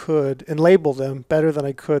than I could, and label them better than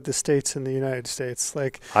I could the states in the United States.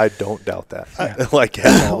 Like I don't doubt that. Like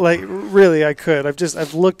at all. Like really, I could.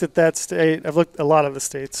 I've looked at that state. I've looked at a lot of the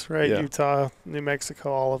states, right? Yeah. Utah, New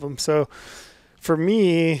Mexico, all of them. So for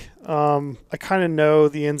me, I kind of know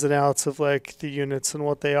the ins and outs of like the units and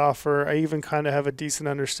what they offer. I even kind of have a decent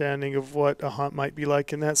understanding of what a hunt might be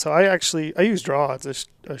like in that. So I use draw odds a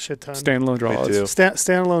shit ton. Standalone draw odds.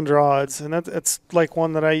 Standalone draw odds, and that's like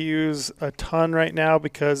one that I use a ton right now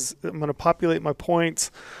because I'm going to populate my points.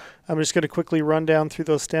 I'm just going to quickly run down through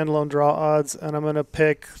those standalone draw odds, and I'm going to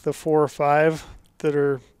pick the 4 or 5 that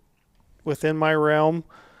are within my realm.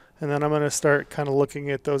 And then I'm going to start kind of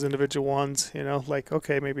looking at those individual ones, like,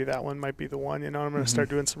 okay, maybe that one might be the one, I'm going to start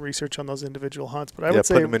doing some research on those individual hunts. But I would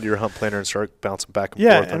say put them into your hunt planner and start bouncing back and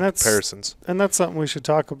forth on comparisons. And that's something we should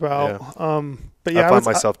talk about. Yeah. But yeah, I find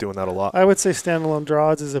myself doing that a lot. I would say standalone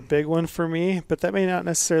draws is a big one for me, but that may not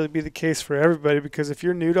necessarily be the case for everybody, because if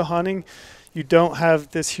you're new to hunting, you don't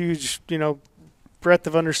have this huge, breadth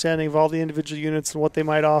of understanding of all the individual units and what they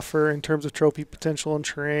might offer in terms of trophy potential and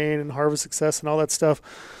terrain and harvest success and all that stuff.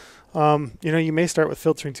 You may start with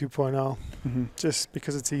filtering 2.0 just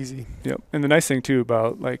because it's easy. Yep. And the nice thing too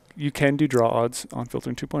about like you can do draw odds on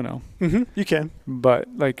filtering 2.0. You can. But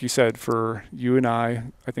like you said, for you and I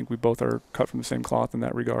think we both are cut from the same cloth in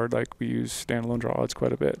that regard. Like we use standalone draw odds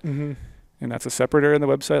quite a bit. And that's a separate area on the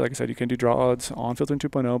website. Like I said, you can do draw odds on filtering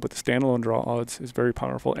 2.0, but the standalone draw odds is very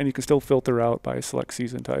powerful, and you can still filter out by select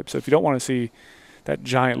season type. So if you don't want to see that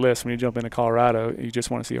giant list when you jump into Colorado, you just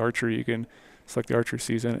want to see archery, you can select the archery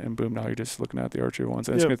season, and boom, now you're just looking at the archery ones.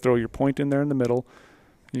 And it's going to throw your point in there in the middle.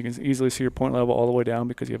 You can easily see your point level all the way down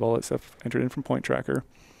because you have all that stuff entered in from Point Tracker.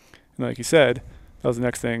 And like you said, that was the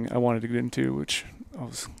next thing I wanted to get into, which I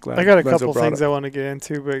was glad. I got a couple things I want to get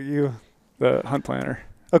into, but the hunt planner.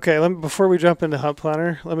 Okay, before we jump into hunt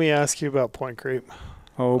planner, let me ask you about point creep.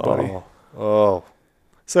 Oh, buddy. Oh.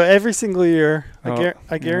 So every single year,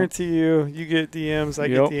 I guarantee you get DMs, I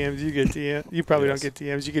get DMs, you get DMs. You probably don't get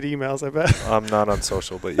DMs, you get emails, I bet. I'm not on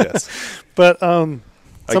social, but yes. But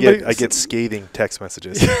I get scathing text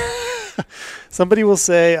messages. Somebody will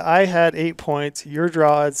say, I had 8 points. Your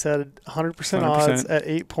draw odds said 100% odds at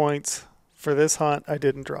 8 points. For this hunt, I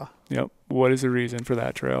didn't draw. Yep. What is the reason for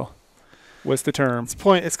that, Trail? What's the term?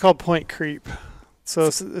 It's called point creep. So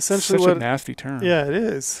essentially such a nasty term. Yeah, it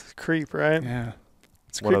is. Creep, right? Yeah.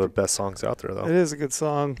 It's one of the best songs out there, though. It is a good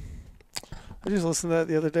song. I just listened to that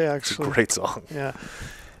the other day, actually. It's a great song. Yeah.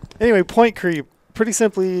 Anyway, point creep, pretty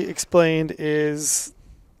simply explained, is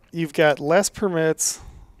you've got less permits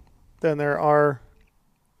than there are.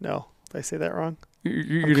 No, did I say that wrong?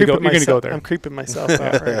 You're going to go there. I'm creeping myself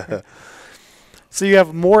out right. So you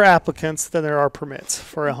have more applicants than there are permits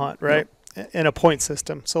for a hunt, right? Yep. In a point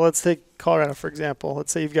system. So let's take Colorado, for example.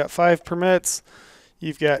 Let's say you've got 5 permits.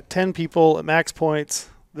 you've got 10 people at max points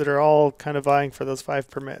that are all kind of vying for those 5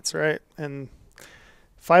 permits, right? And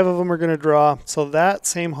 5 of them are going to draw. So that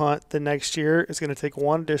same hunt the next year is going to take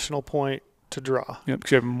 1 additional point to draw. Yep,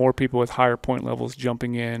 because you have more people with higher point levels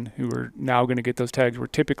jumping in who are now going to get those tags where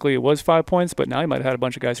typically it was 5 points, but now you might have had a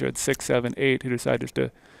bunch of guys who had 6, 7, 8 who decided just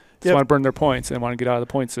to want to burn their points and want to get out of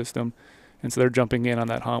the point system. And so they're jumping in on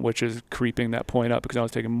that hunt, which is creeping that point up because now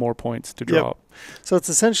it's taking more points to draw. Yep. So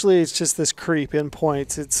it's just this creep in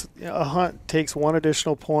points. It's a hunt takes 1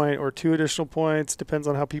 additional point or 2 additional points, depends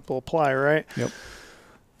on how people apply, right? Yep.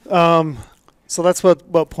 So that's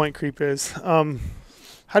what point creep is.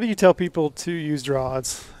 How do you tell people to use draw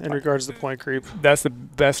odds in regards to point creep? That's the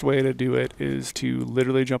best way to do it is to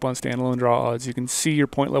literally jump on standalone draw odds. You can see your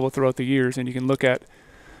point level throughout the years, and you can look at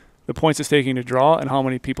the points it's taking to draw and how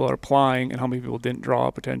many people are applying and how many people didn't draw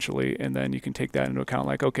potentially, and then you can take that into account.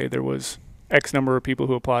 Like, okay, there was X number of people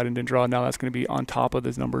who applied and didn't draw. Now that's going to be on top of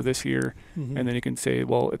this number this year, and then you can say,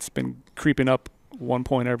 well, it's been creeping up 1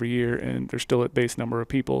 point every year, and there's still a base number of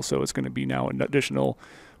people, so it's going to be now an additional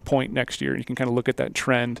point next year. And you can kind of look at that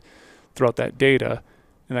trend throughout that data.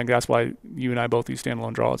 And I think that's why you and I both use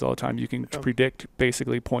standalone draws all the time. You can predict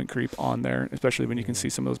basically point creep on there, especially when you can see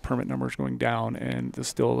some of those permit numbers going down and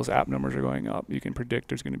still those app numbers are going up. You can predict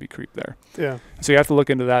there's going to be creep there. Yeah. So you have to look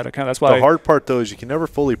into that account. That's why the hard part though is you can never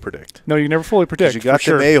fully predict. No, you can never fully predict. You got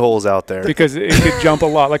some a-holes out there. Because it could jump a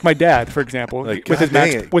lot. Like my dad, for example, like, with his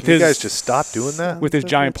max, with you his guys just stop doing that. With his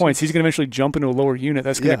giant points, he's going to eventually jump into a lower unit.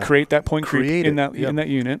 That's going to create that point creep in that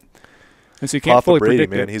unit. And so you can't fully Brady,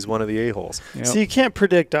 predict man, it. He's one of the a-holes. Yep. So you can't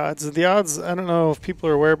predict odds. The odds, I don't know if people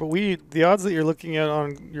are aware, but the odds that you're looking at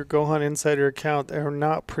on your GoHunt Insider account are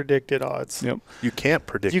not predicted odds. Yep. You can't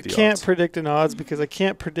predict You can't predict an odds because I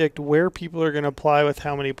can't predict where people are going to apply with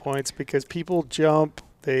how many points because people jump,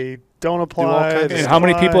 they don't apply. And how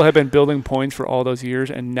many people have been building points for all those years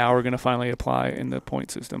and now are going to finally apply in the point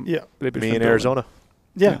system? Yeah. Me in Arizona.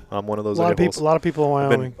 Yeah. I'm one of those a lot of people in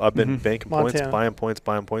Wyoming. I've been banking points,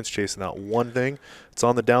 buying points, chasing that one thing. It's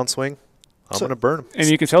on the downswing. I'm going to burn them. And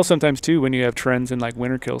you can tell sometimes, too, when you have trends in like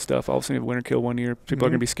winter kill stuff. All of a sudden you have winter kill one year. People are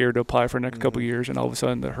going to be scared to apply for the next couple of years, and all of a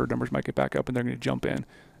sudden the herd numbers might get back up and they're going to jump in.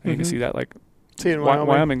 And you can see that like in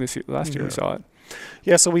Wyoming last year we saw it.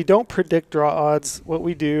 Yeah, so we don't predict draw odds. What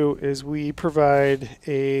we do is we provide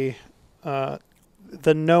the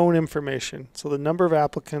known information. So the number of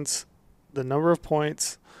applicants, the number of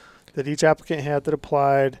points that each applicant had that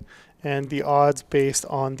applied, and the odds based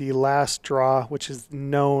on the last draw, which is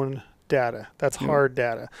known data. That's hard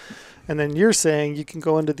data. And then you're saying you can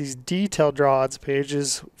go into these detailed draw odds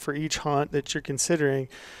pages for each hunt that you're considering,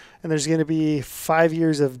 and there's going to be 5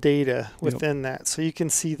 years of data within that. So you can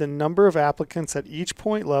see the number of applicants at each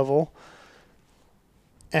point level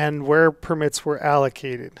and where permits were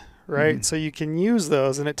allocated. Right. So you can use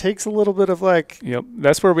those, and it takes a little bit of like. Yep.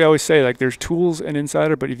 That's where we always say, like, there's tools in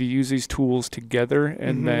Insider, but if you use these tools together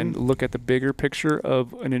and then look at the bigger picture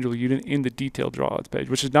of an individual unit in the detailed draw odds page,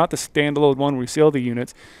 which is not the standalone one where you see all the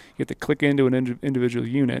units, you have to click into an individual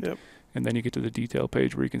unit, and then you get to the detail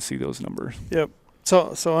page where you can see those numbers. Yep.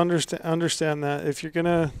 So understand that if you're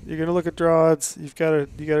gonna look at draw odds, you got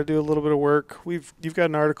to do a little bit of work. You've got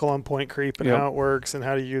an article on point creep and how it works and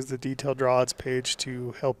how to use the detailed draw odds page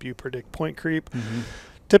to help you predict point creep.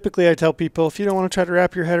 Typically, I tell people if you don't want to try to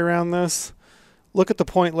wrap your head around this, look at the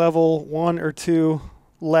point level 1 or 2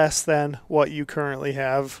 less than what you currently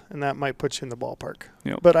have, and that might put you in the ballpark.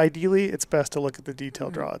 Yep. But ideally, it's best to look at the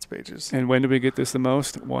detailed draw odds pages. And when do we get this the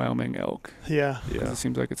most? Wyoming elk. Yeah. It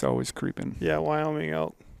seems like it's always creeping. Yeah, Wyoming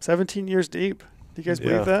elk. 17 years deep. Do you guys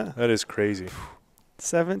believe that? That is crazy.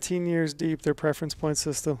 17 years deep, their preference point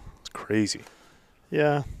system. It's crazy.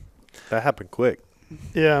 Yeah. That happened quick.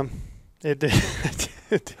 Yeah, it did.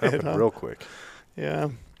 It happened real quick. Yeah.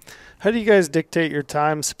 How do you guys dictate your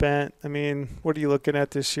time spent? I mean, what are you looking at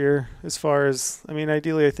this year as far as, I mean,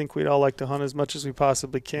 ideally, I think we'd all like to hunt as much as we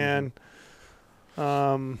possibly can.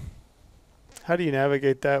 How do you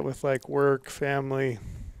navigate that with like work, family?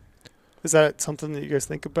 Is that something that you guys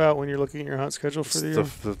think about when you're looking at your hunt schedule for the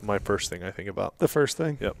year? My first thing I think about. The first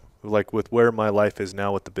thing? Yep. Like with where my life is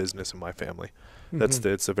now with the business and my family. It's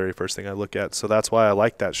the very first thing I look at. So that's why I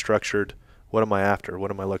like that structured. What am I after? What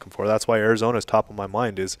am I looking for? That's why Arizona's top of my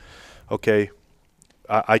mind is, okay,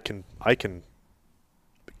 I can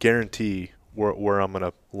guarantee where I'm going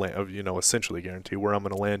to land, essentially guarantee where I'm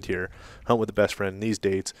going to land here, hunt with the best friend in these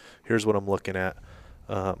dates. Here's what I'm looking at.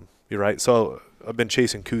 You're right. So I've been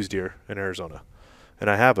chasing coos deer in Arizona, and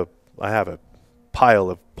I have a pile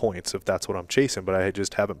of points if that's what I'm chasing, but I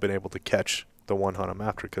just haven't been able to catch the one hunt I'm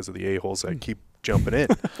after because of the a-holes that keep jumping in.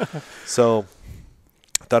 So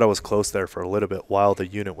thought I was close there for a little bit while the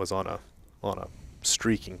unit was on a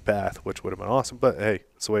streaking path, which would have been awesome. But hey,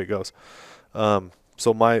 it's the way it goes.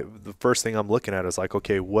 So the first thing I'm looking at is like,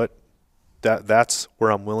 okay, that's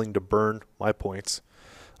where I'm willing to burn my points.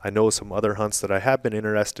 I know some other hunts that I have been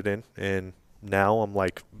interested in, and now I'm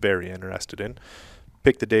like very interested in.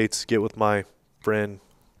 Pick the dates, get with my friend,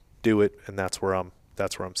 do it, and that's where I'm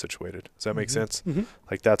situated. Does that make sense? Mm-hmm.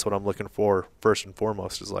 Like that's what I'm looking for first and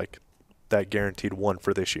foremost, is like that guaranteed one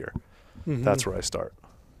for this year. Mm-hmm. That's where I start.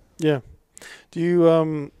 Yeah. Do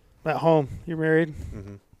you at home? You're married.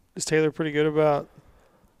 Mm-hmm. Is Taylor pretty good about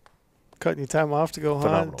cutting you time off to go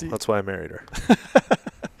Phenomenal. hunt? That's why I married her.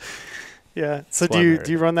 Yeah. So That's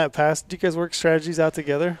do you run that past? Do you guys work strategies out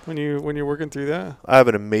together when you're working through that? I have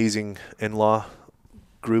an amazing in-law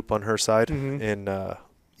group on her side, Mm-hmm. and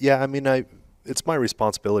yeah, I mean, it's my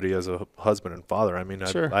responsibility as a husband and father. I mean,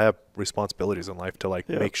 Sure. I have responsibilities in life to like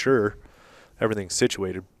Yeah. make sure everything's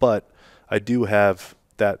situated, but I do have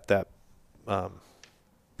that backing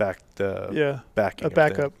A of them.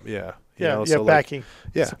 backup. Yeah. Yeah. know, Yeah. so like, Backing.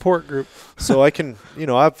 yeah. Support group. So I can,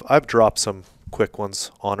 I've dropped some quick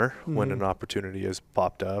ones on her when Mhm. an opportunity has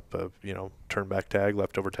popped up of, turn back tag,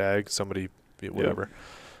 leftover tag, somebody, whatever.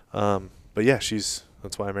 But yeah,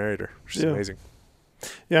 that's why I married her. She's Yeah. amazing.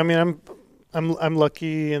 Yeah. I mean, I'm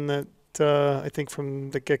lucky in that I think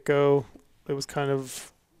from the get-go it was kind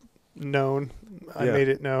of known. I Yeah. made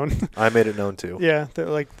it known. I made it known too. Yeah, that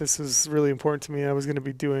like this was really important to me. I was going to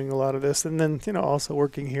be doing a lot of this, and then also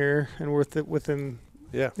working here and within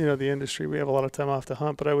Yeah. the industry, we have a lot of time off to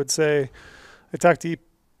hunt. But I would say, I talk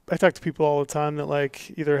to people all the time that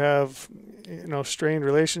like either have strained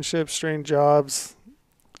relationships, strained jobs,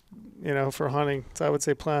 for hunting. So I would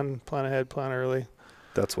say plan ahead, plan early.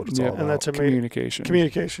 That's what it's all about. And that's a Communication.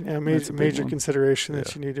 communication. Yeah, That's a big major one. consideration that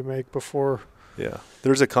Yeah. you need to make before. Yeah.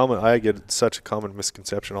 I get such a common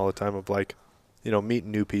misconception all the time of like, meeting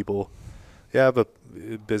new people. Yeah, I have a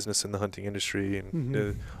business in the hunting industry, and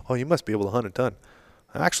Mhm. oh, you must be able to hunt a ton.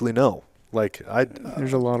 Actually, no. Like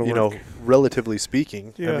There's a lot of work. relatively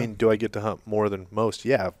speaking, Yeah. I mean, do I get to hunt more than most?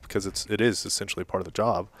 Yeah, because it is essentially part of the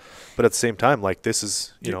job. But at the same time, like this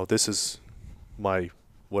is my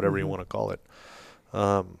whatever you Mhm. want to call it.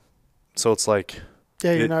 So it's like,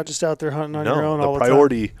 Yeah, you're not just out there hunting on no, your own all the the time.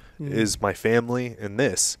 priority Mhm. is my family and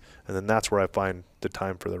this, and then that's where I find the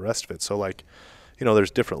time for the rest of it. So like,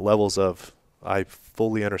 there's different levels of, I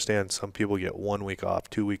fully understand some people get 1 week off,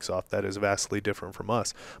 2 weeks off. That is vastly different from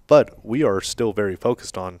us, but we are still very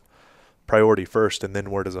focused on priority first, and then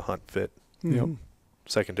where does a hunt fit Yep. Mhm.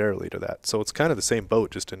 secondarily to that. So it's kind of the same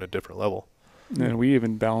boat, just in a different level. And we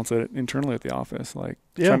even balance it internally at the office, like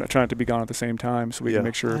Yeah. trying to be gone at the same time so we Yeah. can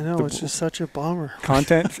make sure I know, the it's just such a bummer.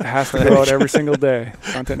 content has to go out every single day.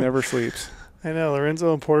 Content never sleeps. I know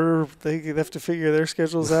Lorenzo and Porter, they have to figure their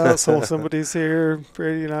schedules out. So somebody's here,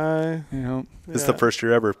 Brady and I. This is the first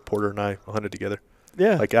year ever Porter and I hunted together,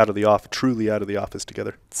 Yeah. like truly out of the office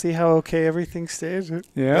together. See how okay everything stays?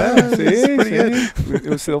 Yeah, see, it's pretty see? It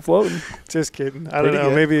was still floating. Just kidding. I don't Pretty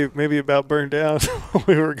know. good. Maybe about burned down when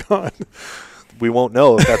we were gone. We won't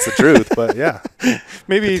know if that's the truth, but yeah,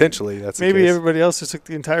 Maybe potentially that's the maybe case. everybody else just took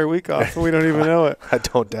the entire week off and we don't even know it. I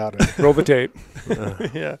don't doubt it. Roll the tape.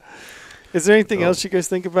 Yeah. Is there anything Oh. else you guys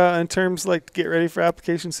think about in terms like to get ready for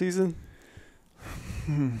application season?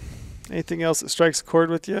 Anything else that strikes a chord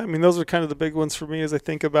with you? I mean, those are kind of the big ones for me as I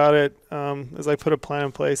think about it. As I put a plan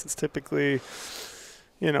in place, it's typically,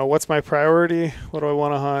 what's my priority? What do I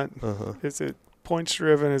want to hunt? Uh-huh. Is it points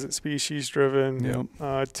driven? Is it species driven?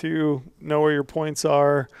 Yep. 2, know where your points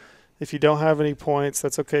are. If you don't have any points,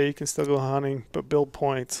 that's okay. You can still go hunting, but build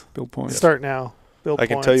points. Build points. Start now. Build I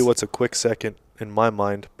points. can tell you what's a quick second in my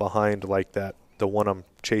mind behind like that, the one I'm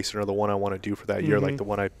chasing or the one I want to do for that year, like Mhm. the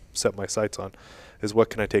one I set my sights on, is what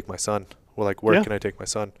can I take my son? Well, like where Yeah. can I take my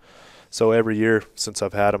son? So every year since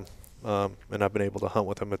I've had him, and I've been able to hunt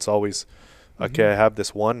with him, it's always, okay, I have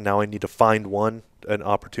this one. Now I need to find an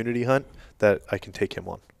opportunity hunt that I can take him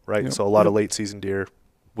on, right? Yep. So a lot of Yep. late season deer,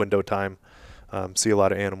 window time, see a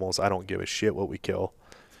lot of animals. I don't give a shit what we kill.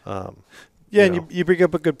 Yeah, you know. and you bring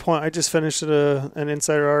up a good point. I just finished an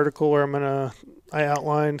insider article where I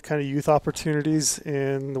outlined kind of youth opportunities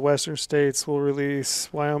in the western states. We'll release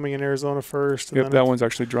Wyoming and Arizona first. And Yep, then that one's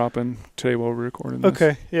actually dropping today while we're recording this.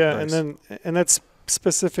 okay, yeah, Nice. and that's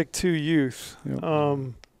specific to youth. Yep.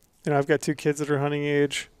 I've got 2 kids that are hunting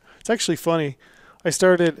age. It's actually funny.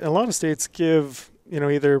 A lot of states give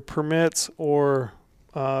either permits or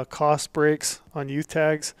cost breaks on youth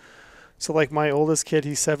tags. So like my oldest kid,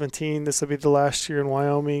 he's 17. This will be the last year in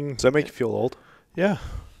Wyoming. Does that make you feel old? Yeah.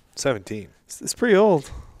 17. It's pretty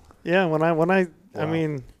old. Yeah, I Wow.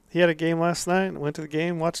 mean, he had a game last night and went to the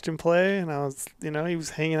game, watched him play, and I was, he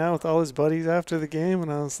was hanging out with all his buddies after the game,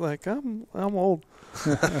 and I was like, I'm old.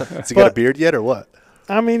 Has he got a beard yet or what?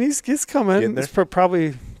 I mean, he's coming. There? It's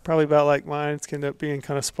probably about like mine. It's going to end up being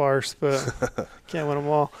kind of sparse, but can't win them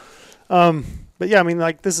all. But yeah, I mean,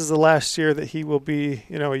 like this is the last year that he will be,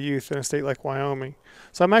 a youth in a state like Wyoming.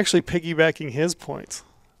 So I'm actually piggybacking his points.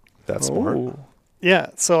 That's smart. Yeah,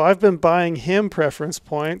 so I've been buying him preference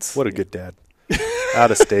points. What a good dad. Out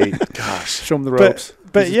of state. Gosh. Show him the ropes.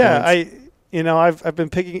 But yeah, I've been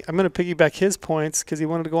I'm going to piggyback his points because he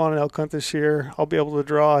wanted to go on an elk hunt this year. I'll be able to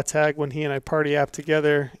draw a tag when he and I party app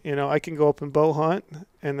together. I can go up and bow hunt,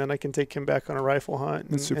 and then I can take him back on a rifle hunt.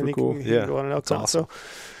 That's super and he cool. He can go on an elk hunt. Awesome. So,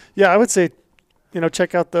 yeah, I would say,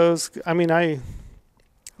 check out those. I mean,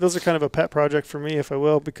 those are kind of a pet project for me, if I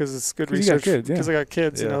will, because it's good research. Because I got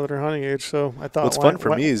kids, that are hunting age. So I thought,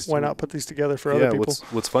 why not put these together for other people?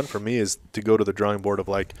 What's fun for me is to go to the drawing board of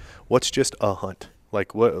like, what's just a hunt,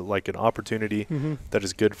 like an opportunity that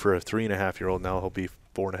is good for a 3.5-year-old. Now he'll be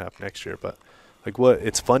 4.5 next year, but like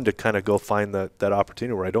it's fun to kind of go find that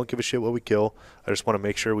opportunity where I don't give a shit what we kill. I just want to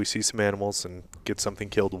make sure we see some animals and get something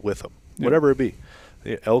killed with them, whatever it be,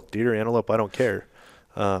 elk, deer, antelope. I don't care.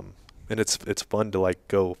 And it's fun to like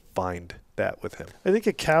go find that with him. I think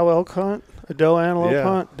a cow elk hunt, a doe antelope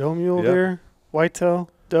hunt, doe mule deer, whitetail,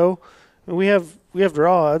 doe. And we have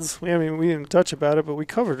draw odds. We didn't touch about it, but we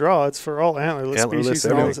cover draw odds for all antlerless species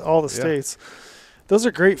in all the states. Those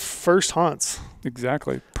are great first hunts.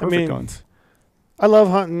 Exactly. Perfect hunts. I love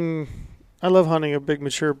hunting a big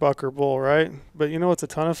mature buck or bull, right? But you know what's a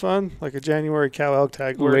ton of fun? Like a January cow elk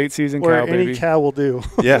tag. Late season where cow, baby. Any cow will do.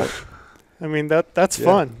 Yeah. I mean, that's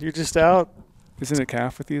fun. You're just out. Isn't it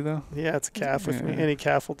calf with you, though? Yeah, it's a calf with me. Any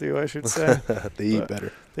calf will do, I should say. They eat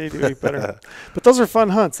better. They do eat better. But those are fun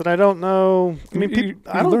hunts, and I don't know. I mean,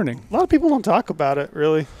 learning. A lot of people don't talk about it,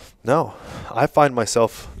 really. No. I find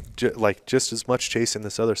myself just as much chasing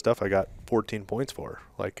this other stuff I got 14 points for.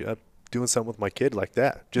 Like doing something with my kid like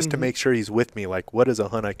that, just to make sure he's with me. Like, what is a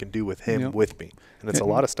hunt I can do with him with me? And it's a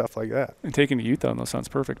lot of stuff like that. And taking the youth on those sounds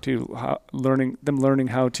perfect too. Learning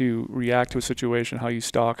how to react to a situation, how you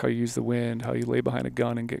stalk, how you use the wind, how you lay behind a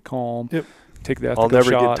gun and get calm. Yep. Take that. I'll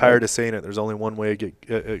never get tired of saying it. There's only one way to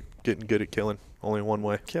getting good at killing. Only one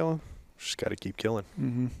way. Killing. Just got to keep killing.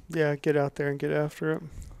 Mm-hmm. Yeah, get out there and get after it.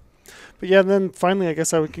 But yeah, then finally, I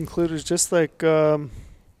guess I would conclude is just like,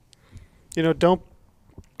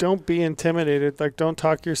 don't be intimidated. Like, don't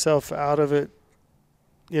talk yourself out of it.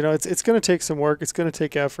 It's going to take some work. It's going to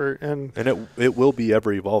take effort, and it will be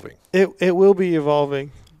ever evolving. It will be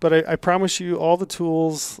evolving. But I promise you, all the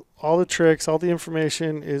tools, all the tricks, all the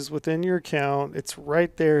information is within your account. It's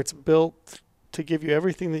right there. It's built to give you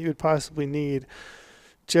everything that you would possibly need.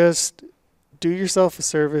 Just do yourself a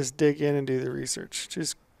service, dig in, and do the research.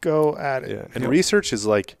 Just go at it. Yeah, and research is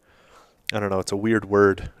like, I don't know, it's a weird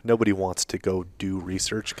word. Nobody wants to go do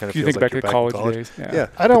research. Kind of you feels think like back you're to back college in college. days. Yeah.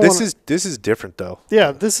 I don't. This is different though.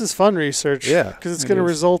 Yeah, this is fun research. Yeah, because it's going to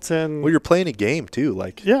result in. Well, you're playing a game too.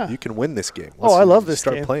 Like, you can win this game. I love this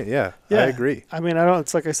game. Start playing. Yeah, I agree. I mean,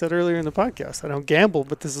 it's like I said earlier in the podcast. I don't gamble,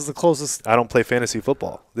 but this is the closest. I don't play fantasy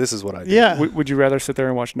football. This is what I do. Yeah. Would you rather sit there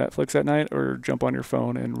and watch Netflix at night, or jump on your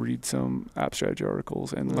phone and read some app strategy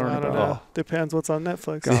articles and learn about? Know. Depends what's on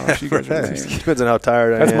Netflix. Gosh, you guys are insane. Depends on how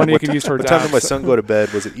tired I am. That's money you can use towards. What time did my son go to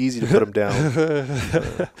bed? Was it easy to put him down?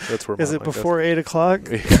 That's where. Is it before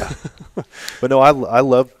 8:00? Yeah. But no, I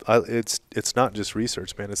love. It's not just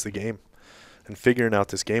research, man. It's the game, and figuring out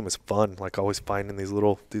this game is fun. Like always finding these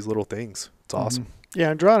little things. It's awesome.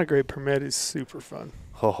 Yeah, and drawing a great permit is super fun.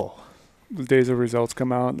 Oh. The days of results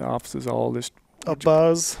come out, and the office is all just a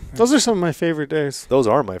buzz. Those are some of my favorite days. Those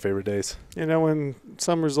are my favorite days. When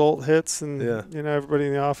some result hits, and everybody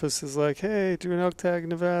in the office is like, "Hey, do an elk tag in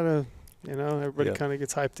Nevada." Everybody kind of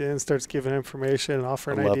gets hyped in, starts giving information and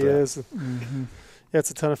offering ideas. Yeah,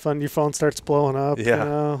 it's a ton of fun. Your phone starts blowing up.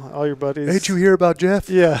 Yeah. All your buddies. Hey, did you hear about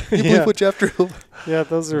Jeff? Yeah. You believe what Jeff drew? Yeah,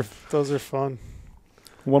 those are fun.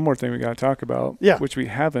 One more thing we got to talk about, which we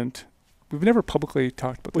haven't. We've never publicly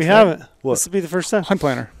talked about this. We haven't. What? This will be the first time. Hunt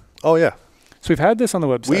Planner. Oh, yeah. So we've had this on the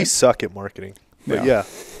website. We suck at marketing. But yeah.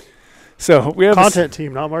 So we have content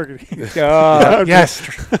team, not marketing. Yes.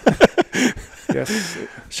 Yes.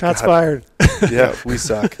 Shots fired. Yeah, we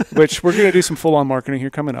suck. Which we're going to do some full-on marketing here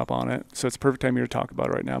coming up on it. So it's a perfect time here to talk about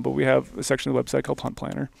it right now. But we have a section of the website called Hunt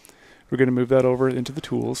Planner. We're going to move that over into the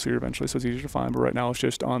tools so it's easier to find. But right now it's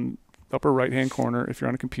just on the upper right-hand corner. If you're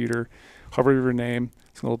on a computer, hover over your name.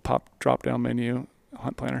 It's a little pop drop-down menu,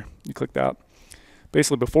 Hunt Planner. You click that.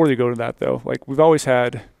 Basically, before you go to that, though, like we've always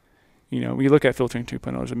had, when you look at filtering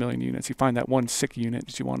 2.0, there's a million units. You find that one sick unit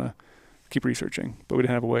that you want to keep researching, but we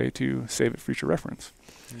didn't have a way to save it for future reference.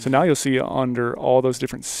 So now you'll see under all those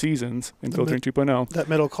different seasons in Filtering 2.0, that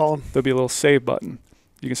middle column, there'll be a little save button.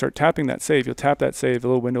 You can start tapping that save. You'll tap that save, a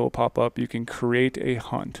little window will pop up. You can create a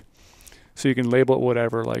hunt. So you can label it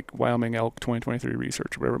whatever, like Wyoming elk 2023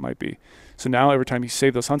 research, whatever it might be. So now every time you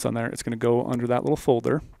save those hunts on there, it's going to go under that little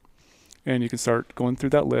folder, and you can start going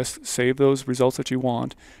through that list, save those results that you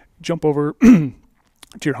want, jump over to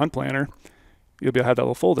your hunt planner. You'll be able to have that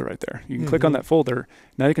little folder right there. You can click on that folder.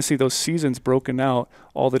 Now you can see those seasons broken out,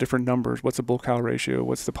 all the different numbers. What's the bull-cow ratio?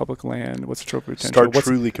 What's the public land? What's the trophy potential? Start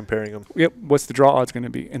truly comparing them. Yep. What's the draw odds going to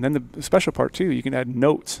be? And then the special part, too, you can add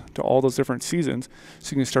notes to all those different seasons.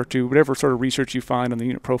 So you can start to, whatever sort of research you find on the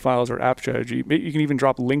unit profiles or app strategy, you can even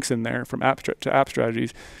drop links in there from app to app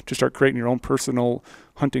strategies to start creating your own personal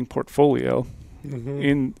hunting portfolio.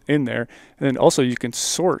 In there. And then also you can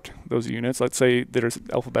sort those units. Let's say there's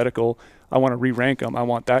alphabetical. I want to re-rank them. I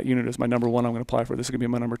want that unit as my number one I'm going to apply for. This is going to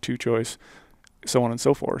be my number 2 choice, so on and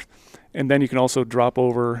so forth. And then you can also drop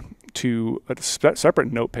over to a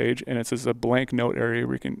separate note page, and it says a blank note area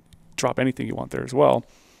where you can drop anything you want there as well.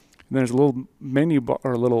 And there's a little menu bar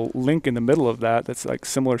or a little link in the middle of that that's like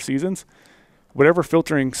similar seasons. Whatever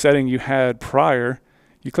filtering setting you had prior,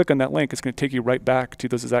 you click on that link, it's going to take you right back to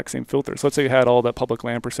those exact same filters. So let's say you had all that public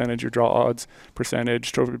land percentage, your draw odds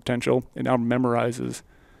percentage, trophy potential, it now memorizes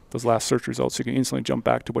those last search results. So you can instantly jump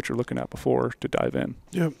back to what you're looking at before to dive in.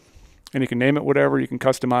 Yep. And you can name it whatever. You can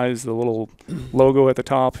customize the little logo at the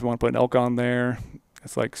top if you want to put an elk on there.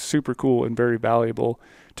 It's like super cool and very valuable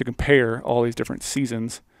to compare all these different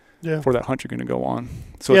seasons for that hunt you're going to go on.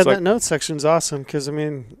 So it's like, that notes section's awesome because, I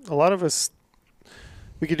mean, a lot of us,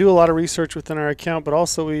 we could do a lot of research within our account, but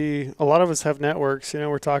also a lot of us have networks. You know,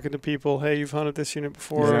 we're talking to people, hey, you've hunted this unit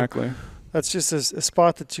before. Exactly. That's just a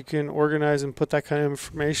spot that you can organize and put that kind of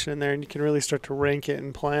information in there, and you can really start to rank it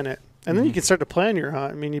and plan it. And then you can start to plan your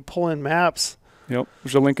hunt. I mean, you pull in maps. Yep.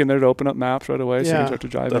 There's a link in there to open up maps right away, so you can start to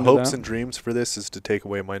dive into that. The hopes and dreams for this is to take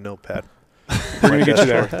away my notepad. We're going to get you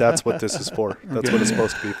there. That's what this is for. That's what it's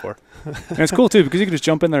supposed to be for. And it's cool, too, because you can just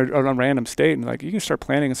jump in there on a random state, and like you can start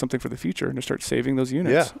planning something for the future and just start saving those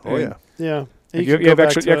units. Yeah. Oh, yeah. Yeah. Like you have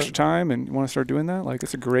extra time and you want to start doing that, like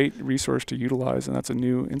it's a great resource to utilize, and that's a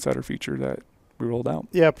new insider feature that we rolled out.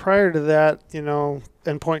 Yeah, prior to that, you know,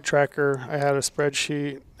 endpoint tracker, I had a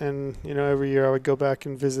spreadsheet, and, you know, every year I would go back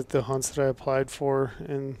and visit the hunts that I applied for,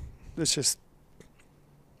 and it's just,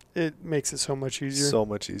 it makes it so much easier. So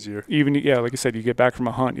much easier. Even, like I said, you get back from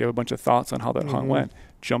a hunt, you have a bunch of thoughts on how that hunt went.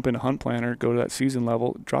 Jump into Hunt Planner, go to that season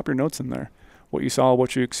level, drop your notes in there. What you saw,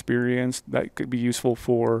 what you experienced, that could be useful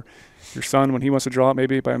for your son when he wants to draw it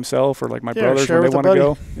maybe by himself, or like my brothers when they want to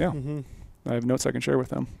go. Yeah. I have notes I can share with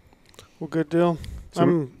them. Well, good deal. So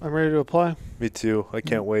I'm ready to apply. Me too. I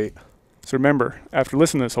can't wait. So remember, after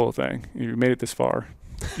listening to this whole thing, you made it this far,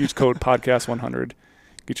 use code podcast100.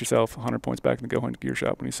 Get yourself 100 points back in the GOHUNT Gear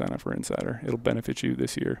Shop when you sign up for Insider. It'll benefit you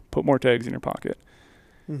this year. Put more tags in your pocket.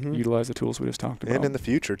 Utilize the tools we just talked about. And in the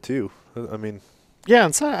future, too. I mean... Yeah,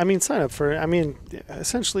 and sign up for it. I mean,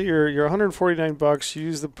 essentially, you're $149. You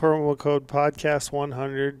use the promo code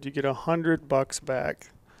podcast100. You get $100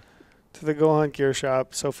 back to the GOHUNT Gear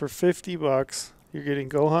Shop. So for $50, you're getting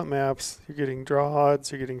GOHUNT maps, you're getting draw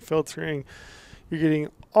odds, you're getting filtering, you're getting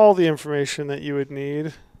all the information that you would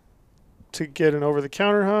need to get an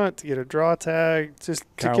over-the-counter hunt, to get a draw tag, just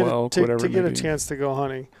to get a chance to go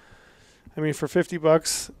hunting. I mean, for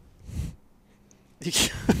 $50,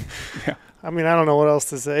 I mean, I don't know what else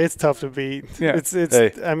to say. It's tough to beat. Yeah.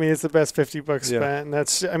 I mean, it's the best $50 spent,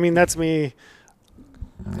 and that's me,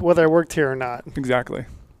 whether I worked here or not. Exactly.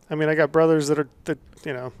 I mean, I got brothers that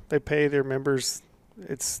they pay their members.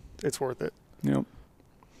 It's worth it. Yep.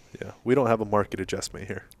 Yeah, we don't have a market adjustment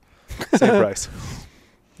here. Same price.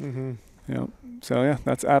 Yep. So yeah,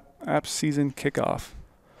 that's app season kickoff.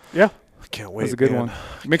 Yeah. I can't wait. That's a good one.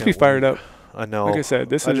 Makes me fired up. I know. Like I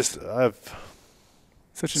said, I have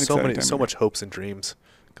such an exciting time so much hopes and dreams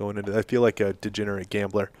going into it. I feel like a degenerate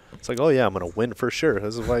gambler. It's like, oh yeah, I'm gonna win for sure.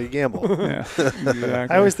 This is why you gamble. Yeah. Exactly.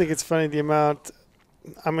 I always think it's funny the amount.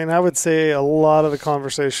 I mean, I would say a lot of the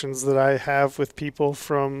conversations that I have with people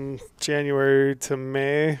from January to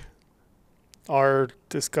May are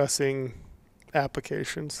discussing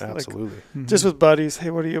applications. Absolutely. Like, just with buddies. Hey,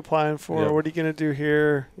 what are you applying for? Yep. What are you going to do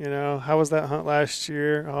here? You know, how was that hunt last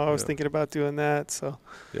year? Oh, I was thinking about doing that. So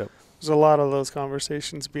there's a lot of those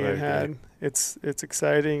conversations being had. It's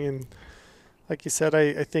exciting. And like you said,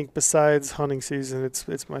 I think besides hunting season,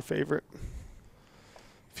 it's my favorite.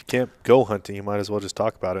 If you can't go hunting, you might as well just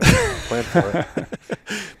talk about it. Plan for it.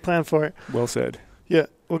 Plan for it. Well said. Yeah.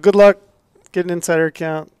 Well, good luck. Get an Insider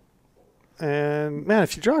account. And, man,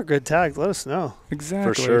 if you draw a good tag, let us know.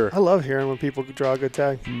 Exactly. For sure. I love hearing when people draw a good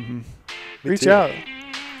tag. Mm-hmm. Reach too. out.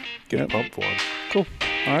 Get Yep. pumped for 'em. Cool.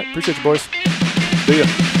 All right. Appreciate you, boys. See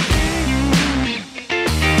ya.